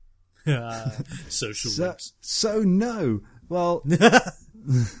 Social So, links. so no. Well,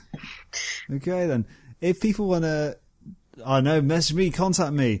 okay then. If people want to, I don't know, message me,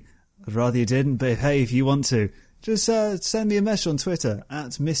 contact me. I'd rather you didn't, but hey, if you want to, just send me a message on Twitter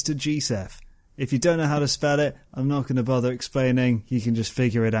at Mr. GSEF. If you don't know how to spell it, I'm not going to bother explaining. You can just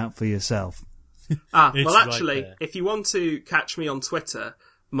figure it out for yourself. Well, actually, if you want to catch me on Twitter,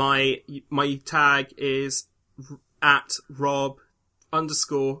 my tag is at Rob_VGU.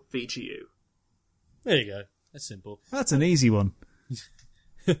 There you go. That's simple. That's an easy one.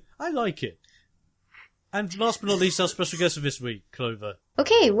 I like it. And last but not least, our special guest of this week, Clover.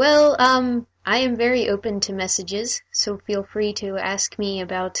 Okay, well, I am very open to messages, so feel free to ask me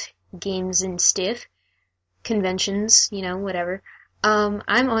about games and stuff, conventions, whatever. I'm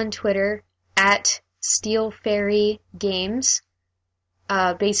on Twitter at Steel Fairy Games.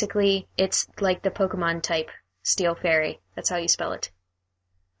 Basically, it's like the Pokemon type, Steel Fairy. That's how you spell it.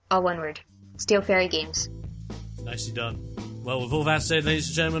 All one word. Steel Fairy Games. Nicely done. Well, with all that said, ladies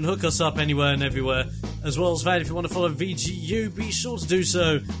and gentlemen, hook us up anywhere and everywhere. As well as that, if you want to follow VGU, be sure to do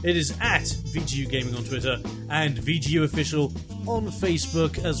so. It is at VGU Gaming on Twitter and VGU Official on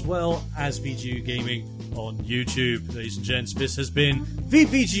Facebook, as well as VGU Gaming on YouTube. Ladies and gents, this has been the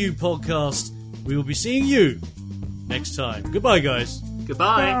VGU Podcast. We will be seeing you next time. Goodbye, guys.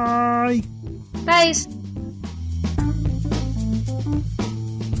 Goodbye. Bye. Guys!